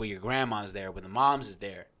 Like when your grandma's there, when the mom's is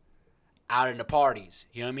there, out in the parties.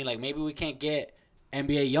 You know what I mean? Like maybe we can't get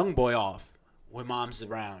NBA YoungBoy off when mom's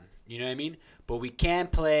around. You know what I mean? But we can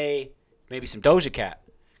play maybe some Doja Cat,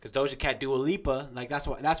 because Doja Cat, Dua Lipa, like that's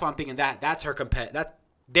why I'm thinking that's her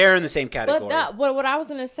they're in the same category. But what I was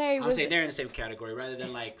gonna say was, I'm saying they're in the same category rather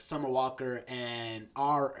than like Summer Walker and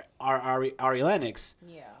Ari Lennox.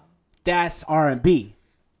 Yeah, that's R&B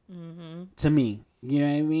to me. You know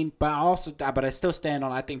what I mean? But I still stand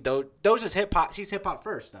on. I think Doja's hip hop. She's hip hop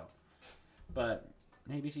first though. But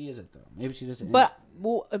maybe she isn't though. Maybe she doesn't. But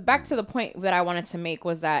back to the point that I wanted to make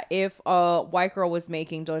was that if a white girl was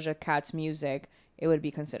making Doja Cat's music, it would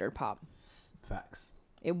be considered pop. Facts.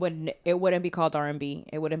 It wouldn't be called R&B.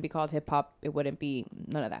 It wouldn't be called hip hop. It wouldn't be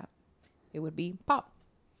none of that. It would be pop,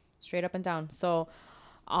 straight up and down. So,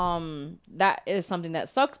 that is something that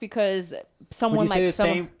sucks because Would someone you say like the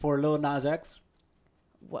someone same for Lil Nas X?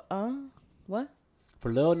 what?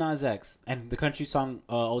 For Lil Nas X and the country song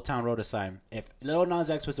Old Town Road Aside. If Lil Nas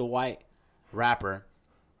X was a white rapper,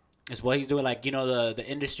 is what he's doing, like, you know, the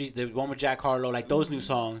industry, the one with Jack Harlow, like those new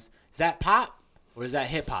songs, is that pop or is that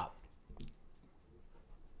hip hop?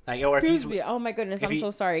 Like, or if he's Oh my goodness, if I'm he- so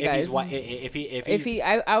sorry, if guys. He's white, if If he's, he,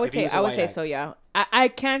 I would if he say, was a I would white say act. so. Yeah, I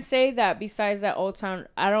can't say that. Besides that Old Town,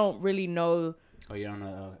 I don't really know. Oh, you don't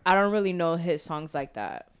know. I don't really know his songs like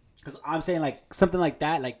that. Because I'm saying, like, something like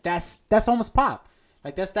that, like that's almost pop.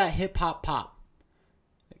 Like, that's that hip hop pop.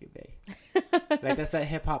 Like, that's that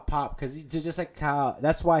hip hop pop. Because just like how,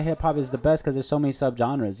 that's why hip hop is the best, because there's so many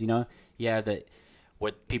subgenres, you know? Yeah,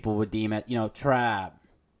 what people would deem it, you know, trap,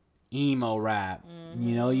 emo rap.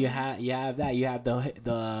 You know, you have that. You have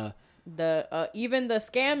the Even the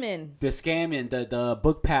scamming, scamming, the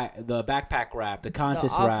backpack rap, the the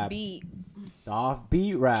conscious rap, offbeat. the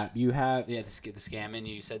offbeat rap. You have the scamming.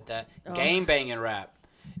 You said that. Oh. Game banging rap.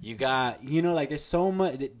 you got, you know, like, there's so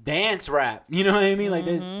much dance rap. You know what I mean? Like,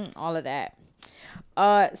 there's All of that.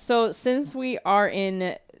 So since we are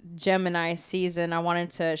in Gemini season, I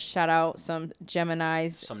wanted to shout out some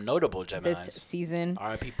Geminis Some notable this Geminis. season.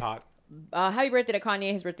 R.I.P. Pac. Happy birthday to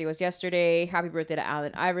Kanye. His birthday was yesterday. Happy birthday to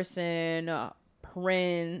Allen Iverson,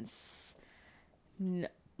 Prince,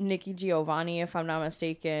 Nikki Giovanni, if I'm not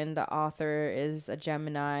mistaken. The author is a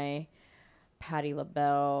Gemini. Patti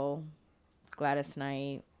LaBelle, Gladys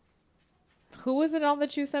Knight. Who was it all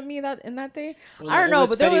that you sent me that day? I don't know,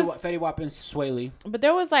 but Fetty Wap and Sway Lee. But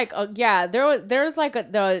there was like there's like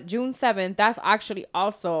the June 7th. That's actually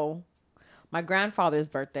also my grandfather's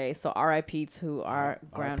birthday. So R.I.P. to our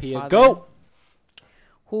grandfather. Go.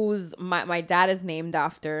 Who's my dad is named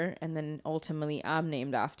after, and then ultimately I'm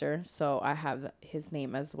named after. So I have his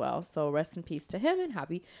name as well. So rest in peace to him and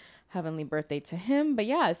happy heavenly birthday to him. But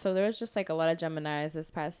yeah, so there was just like a lot of Geminis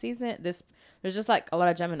this past season. There's just like a lot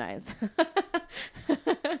of Geminis.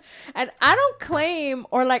 And I don't claim,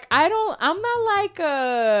 or like I'm not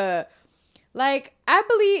like I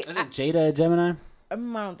believe Isn't Jada a Gemini? I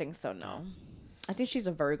don't think so, no. I think she's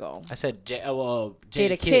a Virgo. I said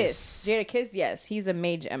Jada Kiss. Jada Kiss, yes. He's a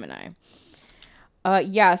May Gemini.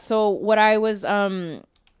 Yeah, so what I was gonna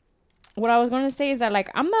say is that, like,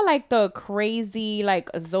 I'm not like the crazy like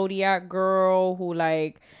zodiac girl who,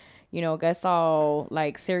 like, you know, gets all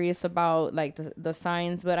like serious about like the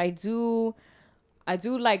signs, but I do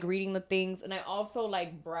like reading the things, and I also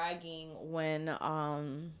like bragging when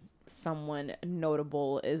someone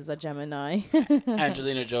notable is a Gemini.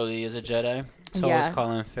 Angelina Jolie is a Jedi. So Yeah. is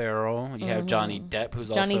Colin Farrell. You have Johnny Depp, who's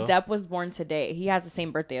Johnny also Depp was born today. He has the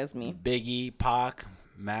same birthday as me. Biggie, Pac,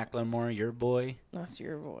 Macklemore, your boy. That's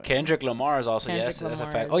your boy. Kendrick Lamar is also, Kendrick yes, that's a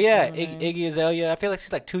Lamar fact. is Oh, yeah, Gemini. Iggy Azalea. I feel like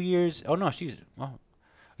she's like 2 years. Oh, no, she's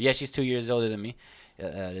 2 years older than me.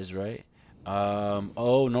 Yeah, that is right.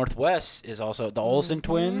 Northwest is also the Olsen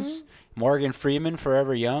twins. Morgan Freeman,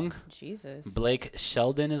 Forever Young. Jesus. Blake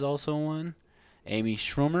Sheldon is also one. Amy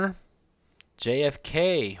Schumer.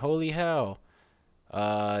 JFK. Holy hell.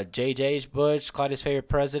 JJ's Bush. Claudia's favorite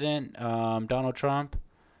president. Donald Trump.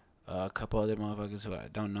 A couple other motherfuckers who I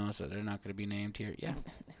don't know, so they're not going to be named here. Yeah.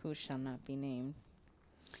 Who shall not be named.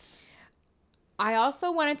 I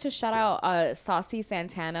also wanted to shout out Saucy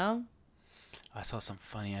Santana. I saw some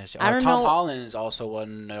funny ass shit. I don't Tom know- Holland is also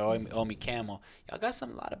one. Omi Camel. Y'all got a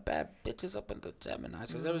lot of bad bitches up in the Gemini.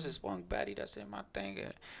 Because there was this one baddie that's in my thing.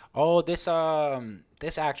 Oh, this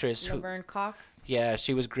actress. Laverne Cox Yeah,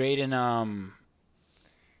 she was great in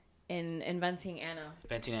in Inventing Anna.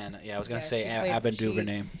 Inventing Anna. Yeah, I was gonna Yeah, say she played- Ava she-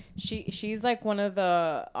 DuVernay. She's like one of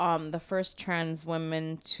the first trans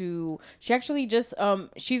women to. She actually just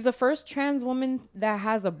she's the first trans woman that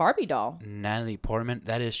has a Barbie doll. Natalie Portman.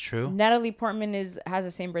 That is true. Natalie Portman has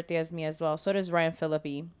the same birthday as me as well. So does Ryan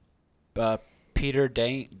Phillippe. Peter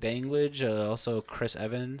Dinklage. Also Chris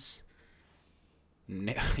Evans.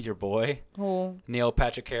 Your boy. Who? Neil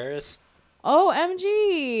Patrick Harris. Oh,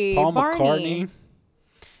 MG. Paul Barney. McCartney.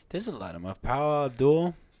 There's a lot of them. Paula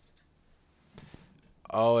Abdul.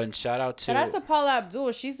 Oh, and shout out to. Shout out to Paula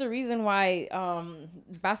Abdul. She's the reason why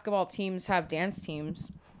basketball teams have dance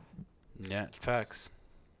teams. Yeah, facts.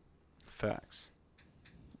 Facts.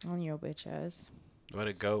 On your bitch ass. What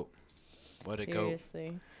a goat. What a goat.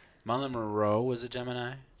 Seriously. Marilyn Monroe was a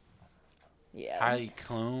Gemini. Yes. Heidi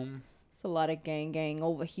Klum. It's a lot of gang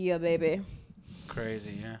over here, baby.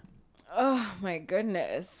 Crazy, yeah. Oh my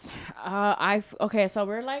goodness. Okay, so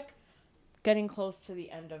we're like getting close to the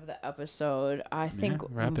end of the episode. I think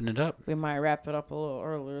wrapping it up. we might wrap it up a little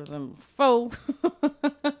earlier than before.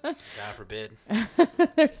 God forbid.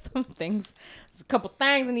 There's some things, there's a couple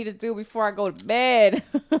things I need to do before I go to bed.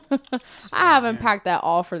 I haven't packed that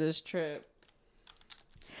all for this trip.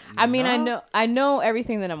 I mean, I know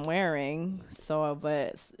everything that I'm wearing, so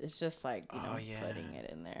but it's just like putting it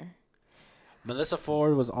in there. Melissa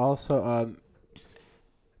Ford was also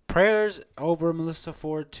prayers over Melissa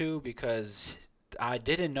Ford too, because I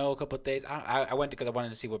didn't know a couple of days. I went because I wanted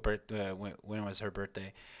to see when was her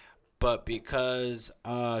birthday, but because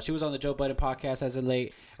she was on the Joe Budden podcast as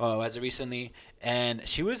of recently, and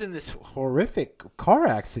she was in this Horrific car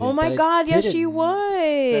accident. Oh my God! Yes, she was.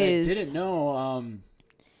 I didn't know.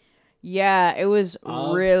 Yeah, it was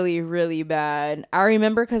really, really bad. I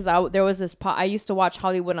remember because there was this I used to watch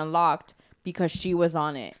Hollywood Unlocked because she was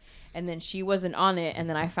on it. And then she wasn't on it, and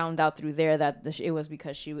then I found out through there that it was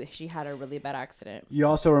because she had a really bad accident. You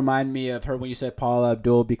also remind me of her when you said Paula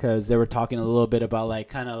Abdul, because they were talking a little bit about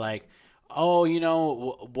oh,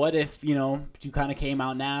 what if, you kind of came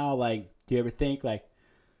out now? Like, do you ever think, like,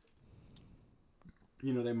 they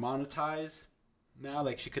monetize now?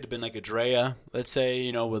 Like, she could have been like a Drea, let's say,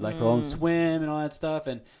 with like her own swim and all that stuff.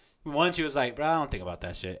 And once she was like, bro, I don't think about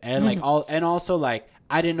that shit. And like, also like,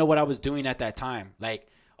 I didn't know what I was doing at that time. Like,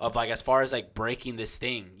 of like, as far as like breaking this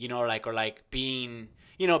thing, or like being,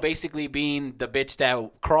 basically being the bitch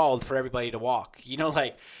that crawled for everybody to walk,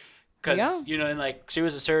 like, cause, and like, she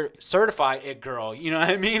was a certified it girl, you know what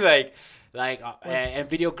I mean? And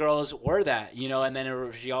video girls were that, and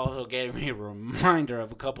then she also gave me a reminder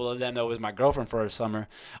of a couple of them that was my girlfriend for a summer,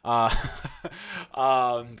 because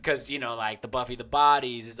like the Buffy the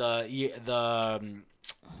Bodies, the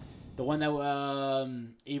one that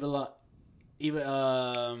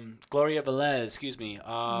Gloria Velez, excuse me,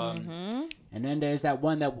 and then there's that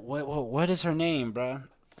one that what is her name, bro?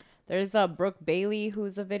 There's Brooke Bailey,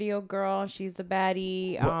 who's a video girl. She's the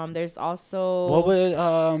baddie. There's also what would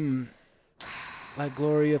like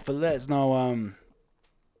Gloria Velez?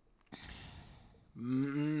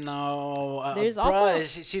 No. There's also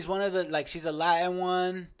she's one of the she's a Latin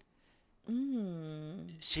one.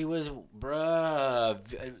 She was Vita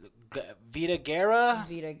Guerra.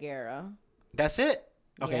 Vita Guerra. That's it.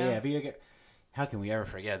 Okay, yeah, Vita Guerra. How can we ever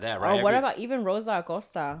forget that, right? Oh, what about even Rosa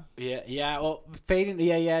Acosta? Yeah. Well, fading.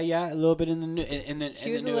 Yeah. A little bit in the new.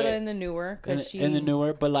 She was a little in the newer, in the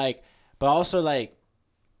newer, but also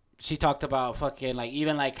she talked about fucking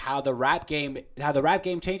even how the rap game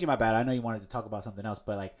changing. My bad. I know you wanted to talk about something else,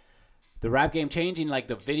 but the rap game changing,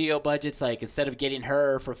 the video budgets, instead of getting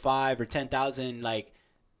her for $5,000 or $10,000,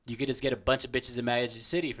 you could just get a bunch of bitches in Magic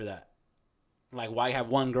City for that. Why have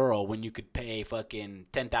one girl when you could pay fucking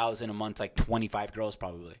 $10,000 a month, 25 girls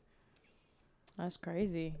probably? That's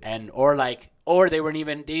crazy. And or they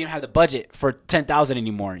didn't have the budget for 10,000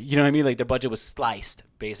 anymore. You know what I mean? Their budget was sliced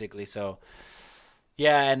basically. So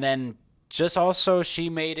yeah, and then just also she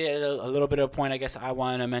made it a little bit of a point. I guess I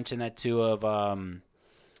want to mention that too. Of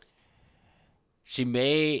she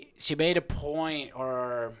made a point,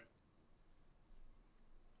 or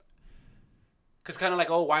because kind of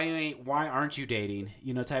why aren't you dating,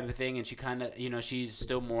 type of thing. And she kind of, she's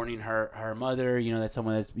still mourning her mother, that's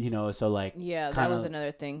someone that's, so yeah, that was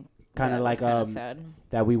another thing. Kind of sad.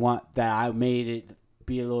 That I made it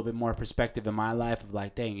be a little bit more perspective in my life of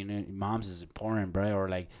dang, moms is important, bro. Or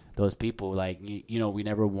those people, we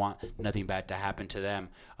never want nothing bad to happen to them.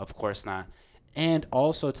 Of course not. And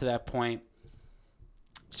also to that point,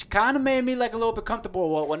 she kind of made me a little bit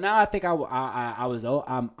comfortable. Well, now I think I'm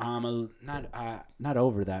not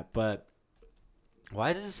over that. But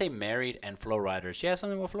why does it say married and Flow Rider? She has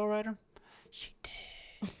something with Flow Rider? She did.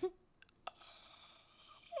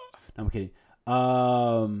 No, I'm kidding.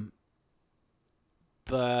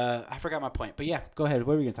 But I forgot my point. But yeah, go ahead.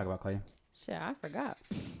 What were we gonna talk about, Clay? Shit, I forgot.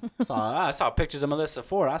 I saw pictures of Melissa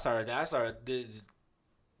Ford. I started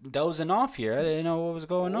dozing off here. I didn't know what was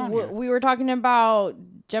going on here. We were talking about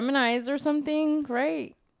Geminis or something,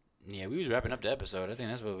 right? Yeah, we was wrapping up the episode. I think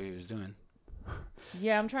that's what we was doing.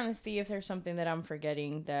 Yeah, I'm trying to see if there's something that I'm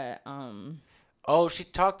forgetting that Oh, she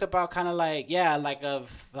talked about kind of I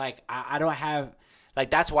don't have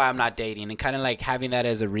that's why I'm not dating, and kind of having that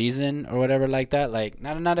as a reason or whatever like that.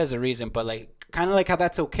 Not as a reason, but kind of how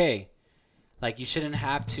that's okay. You shouldn't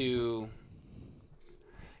have to.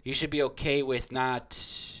 You should be okay with not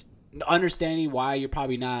understanding why you're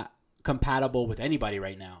probably not compatible with anybody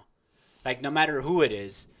right now. No matter who it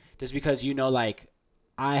is, just because for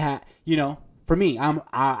me,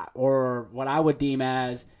 or what I would deem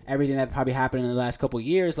as everything that probably happened in the last couple of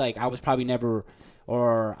years, I was probably never,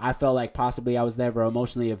 or I felt like possibly I was never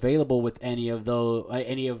emotionally available with any of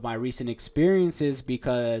my recent experiences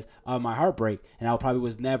because of my heartbreak, and I probably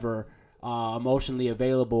was never emotionally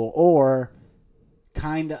available or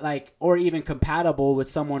kind of like or even compatible with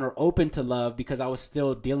someone or open to love because I was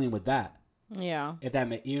still dealing with that. Yeah. If that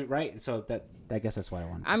made you right, so that I guess that's what I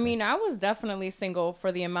wanted to I say. mean, I was definitely single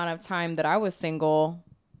for the amount of time that I was single.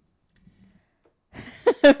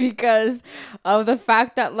 Because of the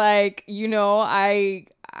fact that, like, you know, I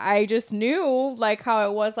just knew, like, how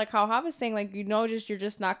it was, like how I was saying, like, you know, just you're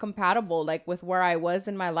just not compatible, like, with where I was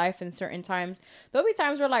in my life. And certain times there'll be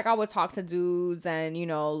times where, like, I would talk to dudes and, you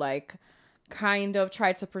know, like, kind of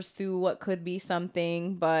try to pursue what could be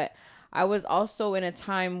something, but I was also in a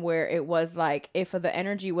time where it was like, if the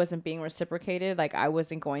energy wasn't being reciprocated, like, I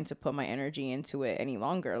wasn't going to put my energy into it any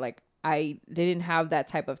longer. Like, I didn't have that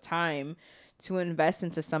type of time to invest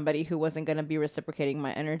into somebody who wasn't going to be reciprocating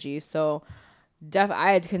my energy. So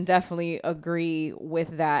I can definitely agree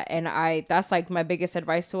with that. And that's like my biggest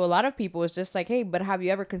advice to a lot of people is just like, hey, but have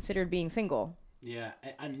you ever considered being single? Yeah.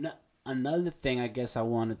 Another thing I guess I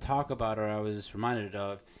want to talk about, or I was just reminded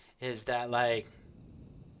of, is that, like,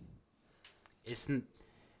 it's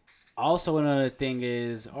also another thing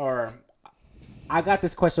is, or I got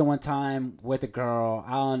this question one time with a girl.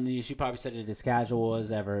 I don't know, she probably said it as casual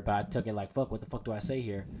as ever, but I took it like, fuck, what the fuck do I say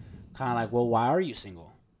here? Kind of like, well, why are you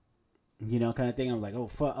single? You know, kind of thing. I'm like, oh,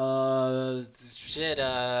 fuck, shit, you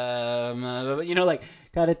know, like,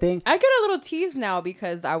 kind of thing. I get a little teased now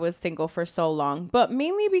because I was single for so long, but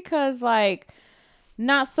mainly because, like,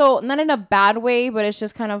 not in a bad way, but it's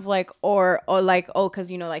just kind of like, or like, oh, because,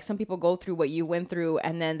 you know, like, some people go through what you went through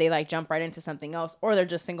and then they, like, jump right into something else, or they're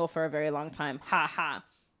just single for a very long time. Ha ha.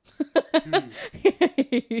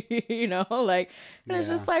 You know, like, and it's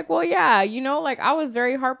just like, well, yeah, you know, like, I was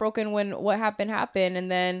very heartbroken when what happened, and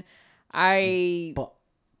then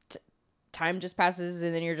time just passes,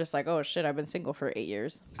 and then you're just like, oh shit, I've been single for 8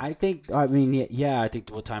 years. I mean, yeah, I think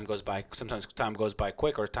time goes by. Sometimes time goes by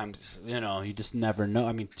quick, or times, you know, you just never know.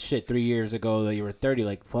 I mean, shit, 3 years ago that you were 30,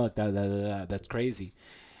 like, fuck, that's crazy.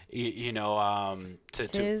 You know,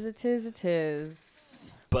 it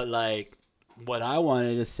is. But, like, what I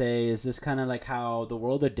wanted to say is just kind of like how the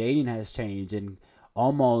world of dating has changed, and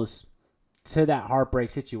almost to that heartbreak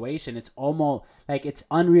situation, it's almost like it's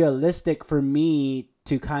unrealistic for me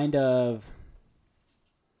to kind of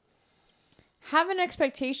have an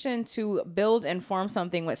expectation to build and form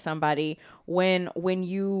something with somebody when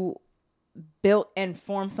you built and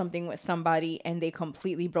formed something with somebody and they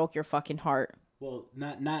completely broke your fucking heart. Well,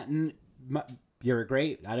 you're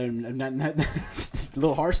great. I didn't. Not a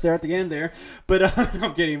little harsh there at the end there, but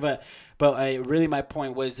I'm kidding. But really, my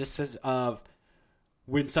point was this is of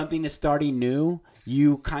when something is starting new,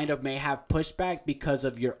 you kind of may have pushback because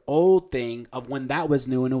of your old thing of when that was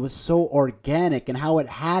new and it was so organic and how it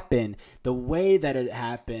happened, the way that it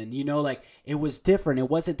happened, you know, like it was different. It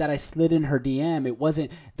wasn't that I slid in her DM. It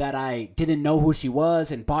wasn't that I didn't know who she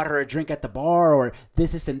was and bought her a drink at the bar or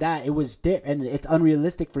this and that. It was different. And it's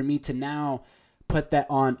unrealistic for me to now put that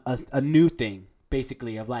on a new thing,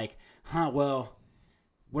 basically, of like, well,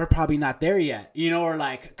 we're probably not there yet, you know, or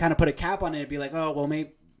like kind of put a cap on it and be like, oh, well,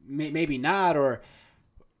 maybe not, or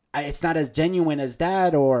it's not as genuine as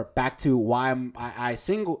that, or back to why am I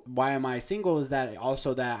single? Why am I single? Is that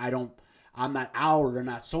also that I'm not out or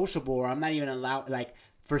not sociable, or I'm not even allowed, like,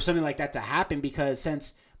 for something like that to happen, because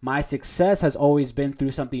since my success has always been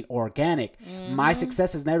through something organic, my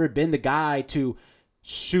success has never been the guy to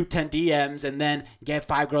shoot 10 DMs and then get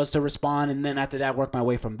 5 girls to respond and then after that work my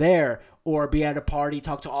way from there, or be at a party,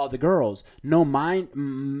 talk to all the girls. No, my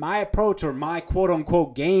approach, or my quote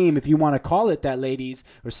unquote game, if you want to call it that, ladies,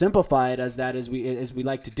 or simplify it as that, as we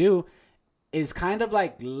like to do, is kind of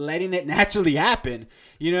like letting it naturally happen.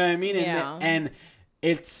 You know what I mean? Yeah. And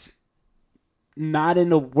it's we're not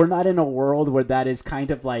in a world where that is kind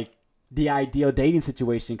of like the ideal dating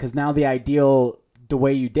situation, because now the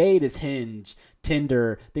way you date is Hinge,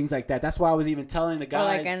 Tinder, things like that. That's why I was even telling the guy,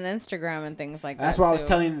 like, and Instagram and things like that. That's why I was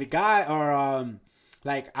telling the guy, or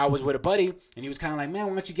like I was with a buddy and he was kind of like, man,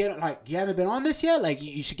 why don't you get, like, you haven't been on this yet? Like,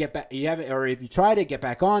 you should get back. You haven't, or if you tried it, get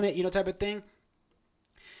back on it, you know, type of thing.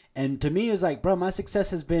 And to me, it was like, bro, my success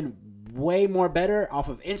has been way more better off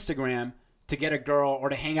of Instagram to get a girl, or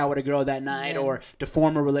to hang out with a girl that night, or to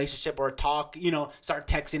form a relationship, or talk, you know, start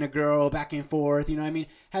texting a girl back and forth, you know what I mean,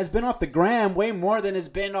 has been off the gram way more than has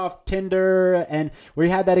been off Tinder. And we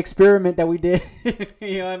had that experiment that we did,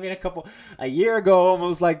 you know what I mean, a year ago,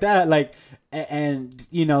 almost like that, like, and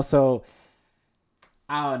you know, so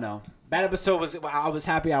I don't know. That episode I was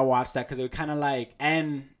happy I watched that, because it was kind of like,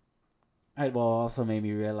 and It will also made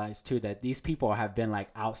me realize too that these people have been like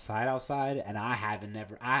outside, and I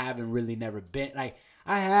haven't really never been like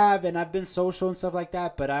I have, and I've been social and stuff like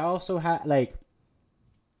that. But I also had like,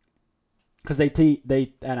 because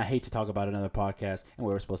they and I hate to talk about another podcast, and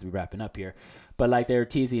we were supposed to be wrapping up here, but like they were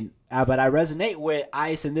teasing. But I resonate with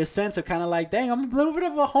Ice in this sense of kind of like, dang, I'm a little bit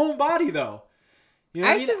of a homebody though. You know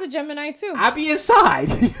Ice what I is a Gemini too. I be inside.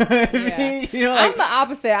 You know what I mean? You know, like, I'm the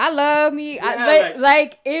opposite. I love me. Yeah,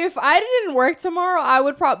 like if I didn't work tomorrow, I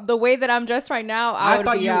would the way that I'm dressed right now. I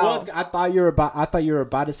thought be you out. I thought you were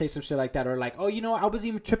about to say some shit like that, or like, oh, you know, I was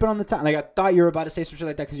even tripping on the time. Like I thought you were about to say some shit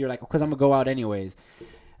like that because you're like, because I'm gonna go out anyways.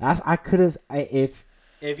 I could have. If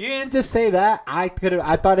you didn't just say that, I could have.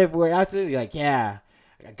 I thought if we're absolutely like, yeah,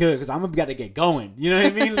 good, because I'm got to get going. You know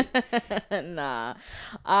what I mean? Nah,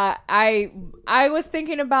 I was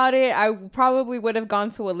thinking about it. I probably would have gone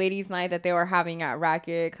to a ladies' night that they were having at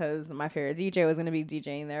Racket because my favorite DJ was gonna be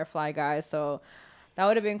DJing there, Fly Guy. So that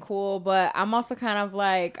would have been cool. But I'm also kind of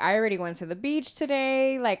like, I already went to the beach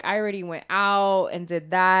today. Like I already went out and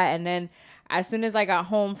did that, and then as soon as I got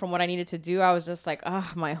home from what I needed to do, I was just like,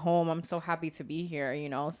 oh, my home. I'm so happy to be here, you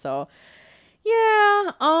know? So,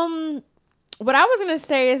 yeah. What I was going to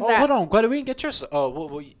say is that... Hold on. Why do we get your...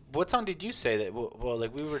 what song did you say that... Well,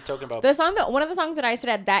 like, we were talking about... The song one of the songs that I said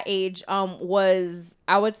at that age was,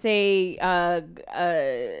 I would say,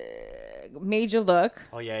 Major Look.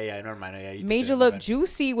 Oh, yeah. Never mind. Yeah, Major Look.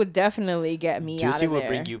 Juicy would definitely get me out of there. Juicy would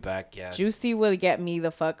bring you back, yeah. Juicy would get me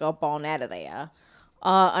the fuck up on out of there.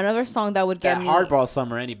 Another song that would get me Hardball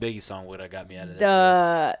Summer, any Biggie song would have got me out of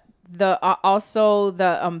there. Also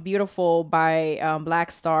the Beautiful by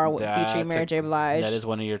Black Star featuring Mary J. Blige. That is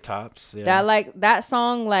one of your tops. Yeah. That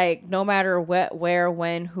song, like no matter what, where,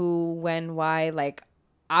 when, who, when, why, like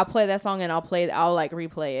I'll play that song and I'll like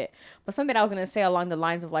replay it. But something I was gonna say along the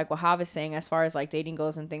lines of like what Hav is saying as far as like dating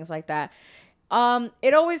goes and things like that.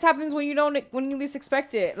 It always happens when you least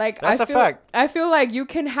expect it. Like that's a fact. I feel like you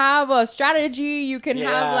can have a strategy. You can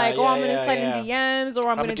have like, I'm gonna slide in DMs, or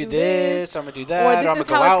I'm gonna do this, or I'm gonna do that, or this is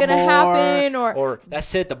how it's gonna happen, or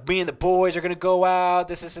that's it. Me and the boys are gonna go out.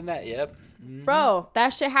 This and that. Yep. Mm-hmm. Bro,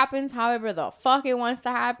 that shit happens however the fuck it wants to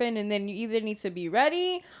happen, and then you either need to be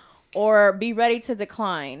ready or be ready to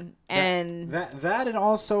decline. And that and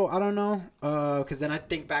also, I don't know, because then I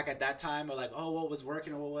think back at that time of like, oh, what was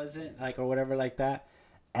working or what wasn't, like, or whatever like that.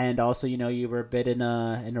 And also, you know, you were a bit in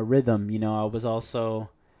a rhythm. You know, I was also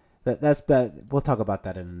that's we'll talk about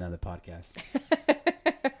that in another podcast.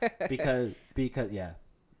 because yeah.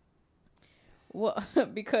 Well,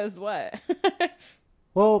 because what?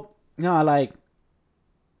 Well, no, like,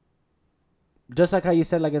 just like how you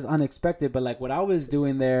said, like, it's unexpected, but like what I was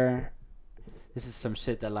doing there, this is some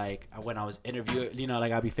shit that like when I was interviewing, you know,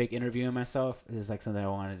 like I'll be fake interviewing myself. This is like something I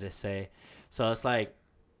wanted to say. So it's like,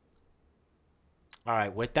 all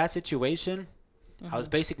right, with that situation, I was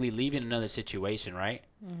basically leaving another situation, right?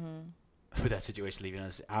 With that situation, leaving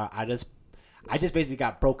us, I just basically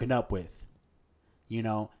got broken up with, you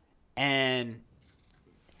know, and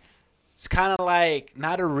it's kind of like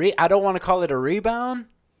not I don't want to call it a rebound.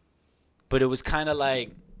 But it was kind of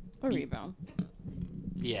like a rebound.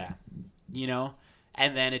 Yeah. You know?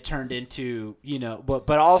 And then it turned into, you know, but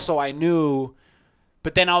also I knew,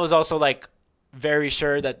 but then I was also like very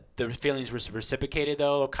sure that the feelings were reciprocated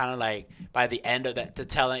though, kind of like by the end of that, to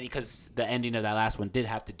tell any, because the ending of that last one did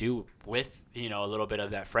have to do with, you know, a little bit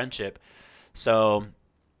of that friendship. So,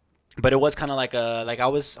 but it was kind of like I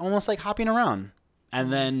was almost like hopping around.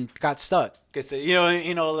 And then got stuck, cause you know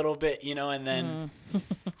a little bit, you know, and then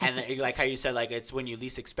and then, like how you said, like it's when you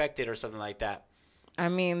least expect it or something like that. I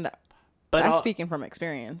mean, but that's speaking from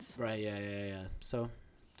experience, right? Yeah. So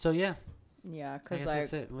yeah. Yeah, cause like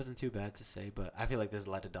that's it. It wasn't too bad to say, but I feel like there's a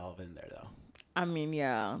lot to delve in there though. I mean,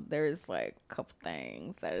 yeah, there's like a couple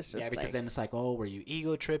things that it's just because like, then it's like, oh, were you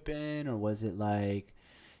ego tripping, or was it like,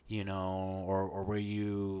 you know, or were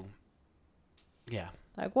you, yeah.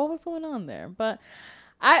 Like, what was going on there? But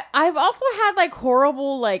I've also had like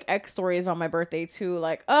horrible like ex stories on my birthday too.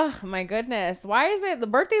 Like, oh my goodness, why is it the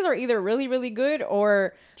birthdays are either really really good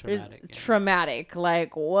or traumatic?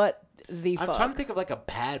 Like, what the fuck? I'm trying to think of like a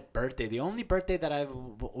bad birthday. The only birthday that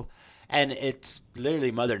and it's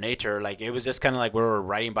literally Mother Nature. Like, it was just kind of like we were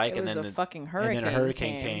riding bike, and then a fucking hurricane. And then a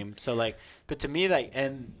hurricane came. So like, but to me, like,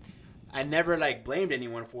 and I never like blamed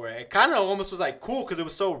anyone for it. It kind of almost was like cool because it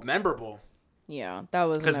was so memorable. Yeah, that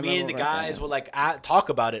was because me and the guys would like talk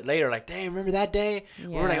about it later. Like, dang, remember that day? Yeah.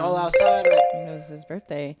 We were like all outside. Like, it was his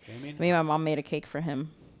birthday. You know what I mean? Me and my mom made a cake for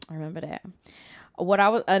him. I remember that. What I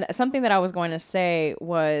was something that I was going to say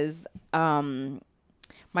was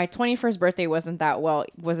my 21st birthday wasn't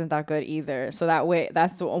that good either. So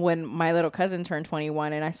that's when my little cousin turned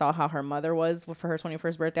 21 and I saw how her mother was for her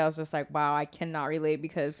 21st birthday. I was just like, wow, I cannot relate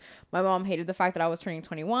because my mom hated the fact that I was turning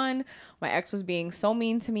 21. My ex was being so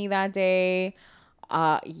mean to me that day.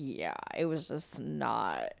 Yeah, it was just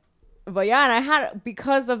not. But yeah, and I had,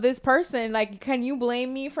 because of this person, like, can you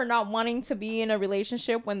blame me for not wanting to be in a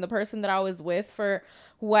relationship when the person that I was with, for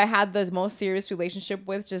who I had the most serious relationship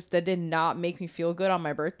with, just that did not make me feel good on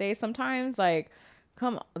my birthday sometimes? Like,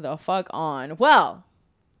 come the fuck on. Well,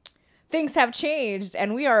 things have changed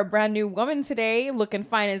and we are a brand new woman today, looking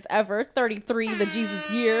fine as ever, 33, the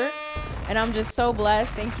Jesus year. And I'm just so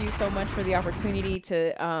blessed. Thank you so much for the opportunity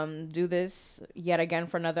to do this yet again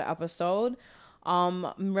for another episode.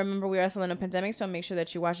 Remember, we are still in a pandemic, so make sure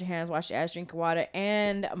that you wash your hands, wash your ass, drink your water,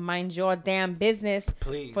 and mind your damn business.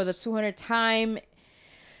 Please. For the 200th time,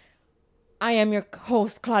 I am your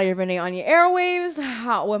host, Claudia Renee, on your airwaves,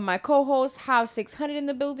 with my co-host, House 600 in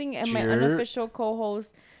the building, and my unofficial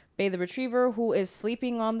co-host, Bay the Retriever, who is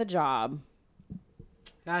sleeping on the job.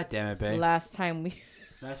 God damn it, babe. Last time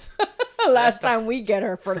we get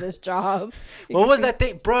her for this job. What was that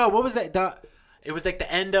thing, bro? What was that? It was like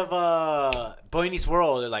the end of Boy Meets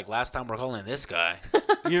World. They're like, last time we're calling this guy.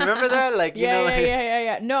 You remember that? Like, you know, like,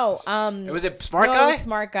 yeah. No, it was a Smart Guy. It was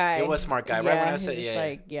Smart Guy. It was Smart Guy. Yeah, right when I said, just yeah.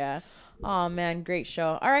 like, yeah. Oh man, great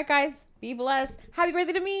show. All right, guys, be blessed. Happy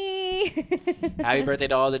birthday to me. Happy birthday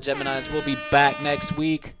to all the Geminis. We'll be back next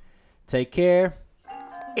week. Take care.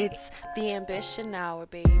 It's the ambition hour,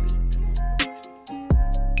 baby.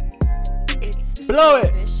 It's Blow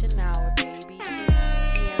it.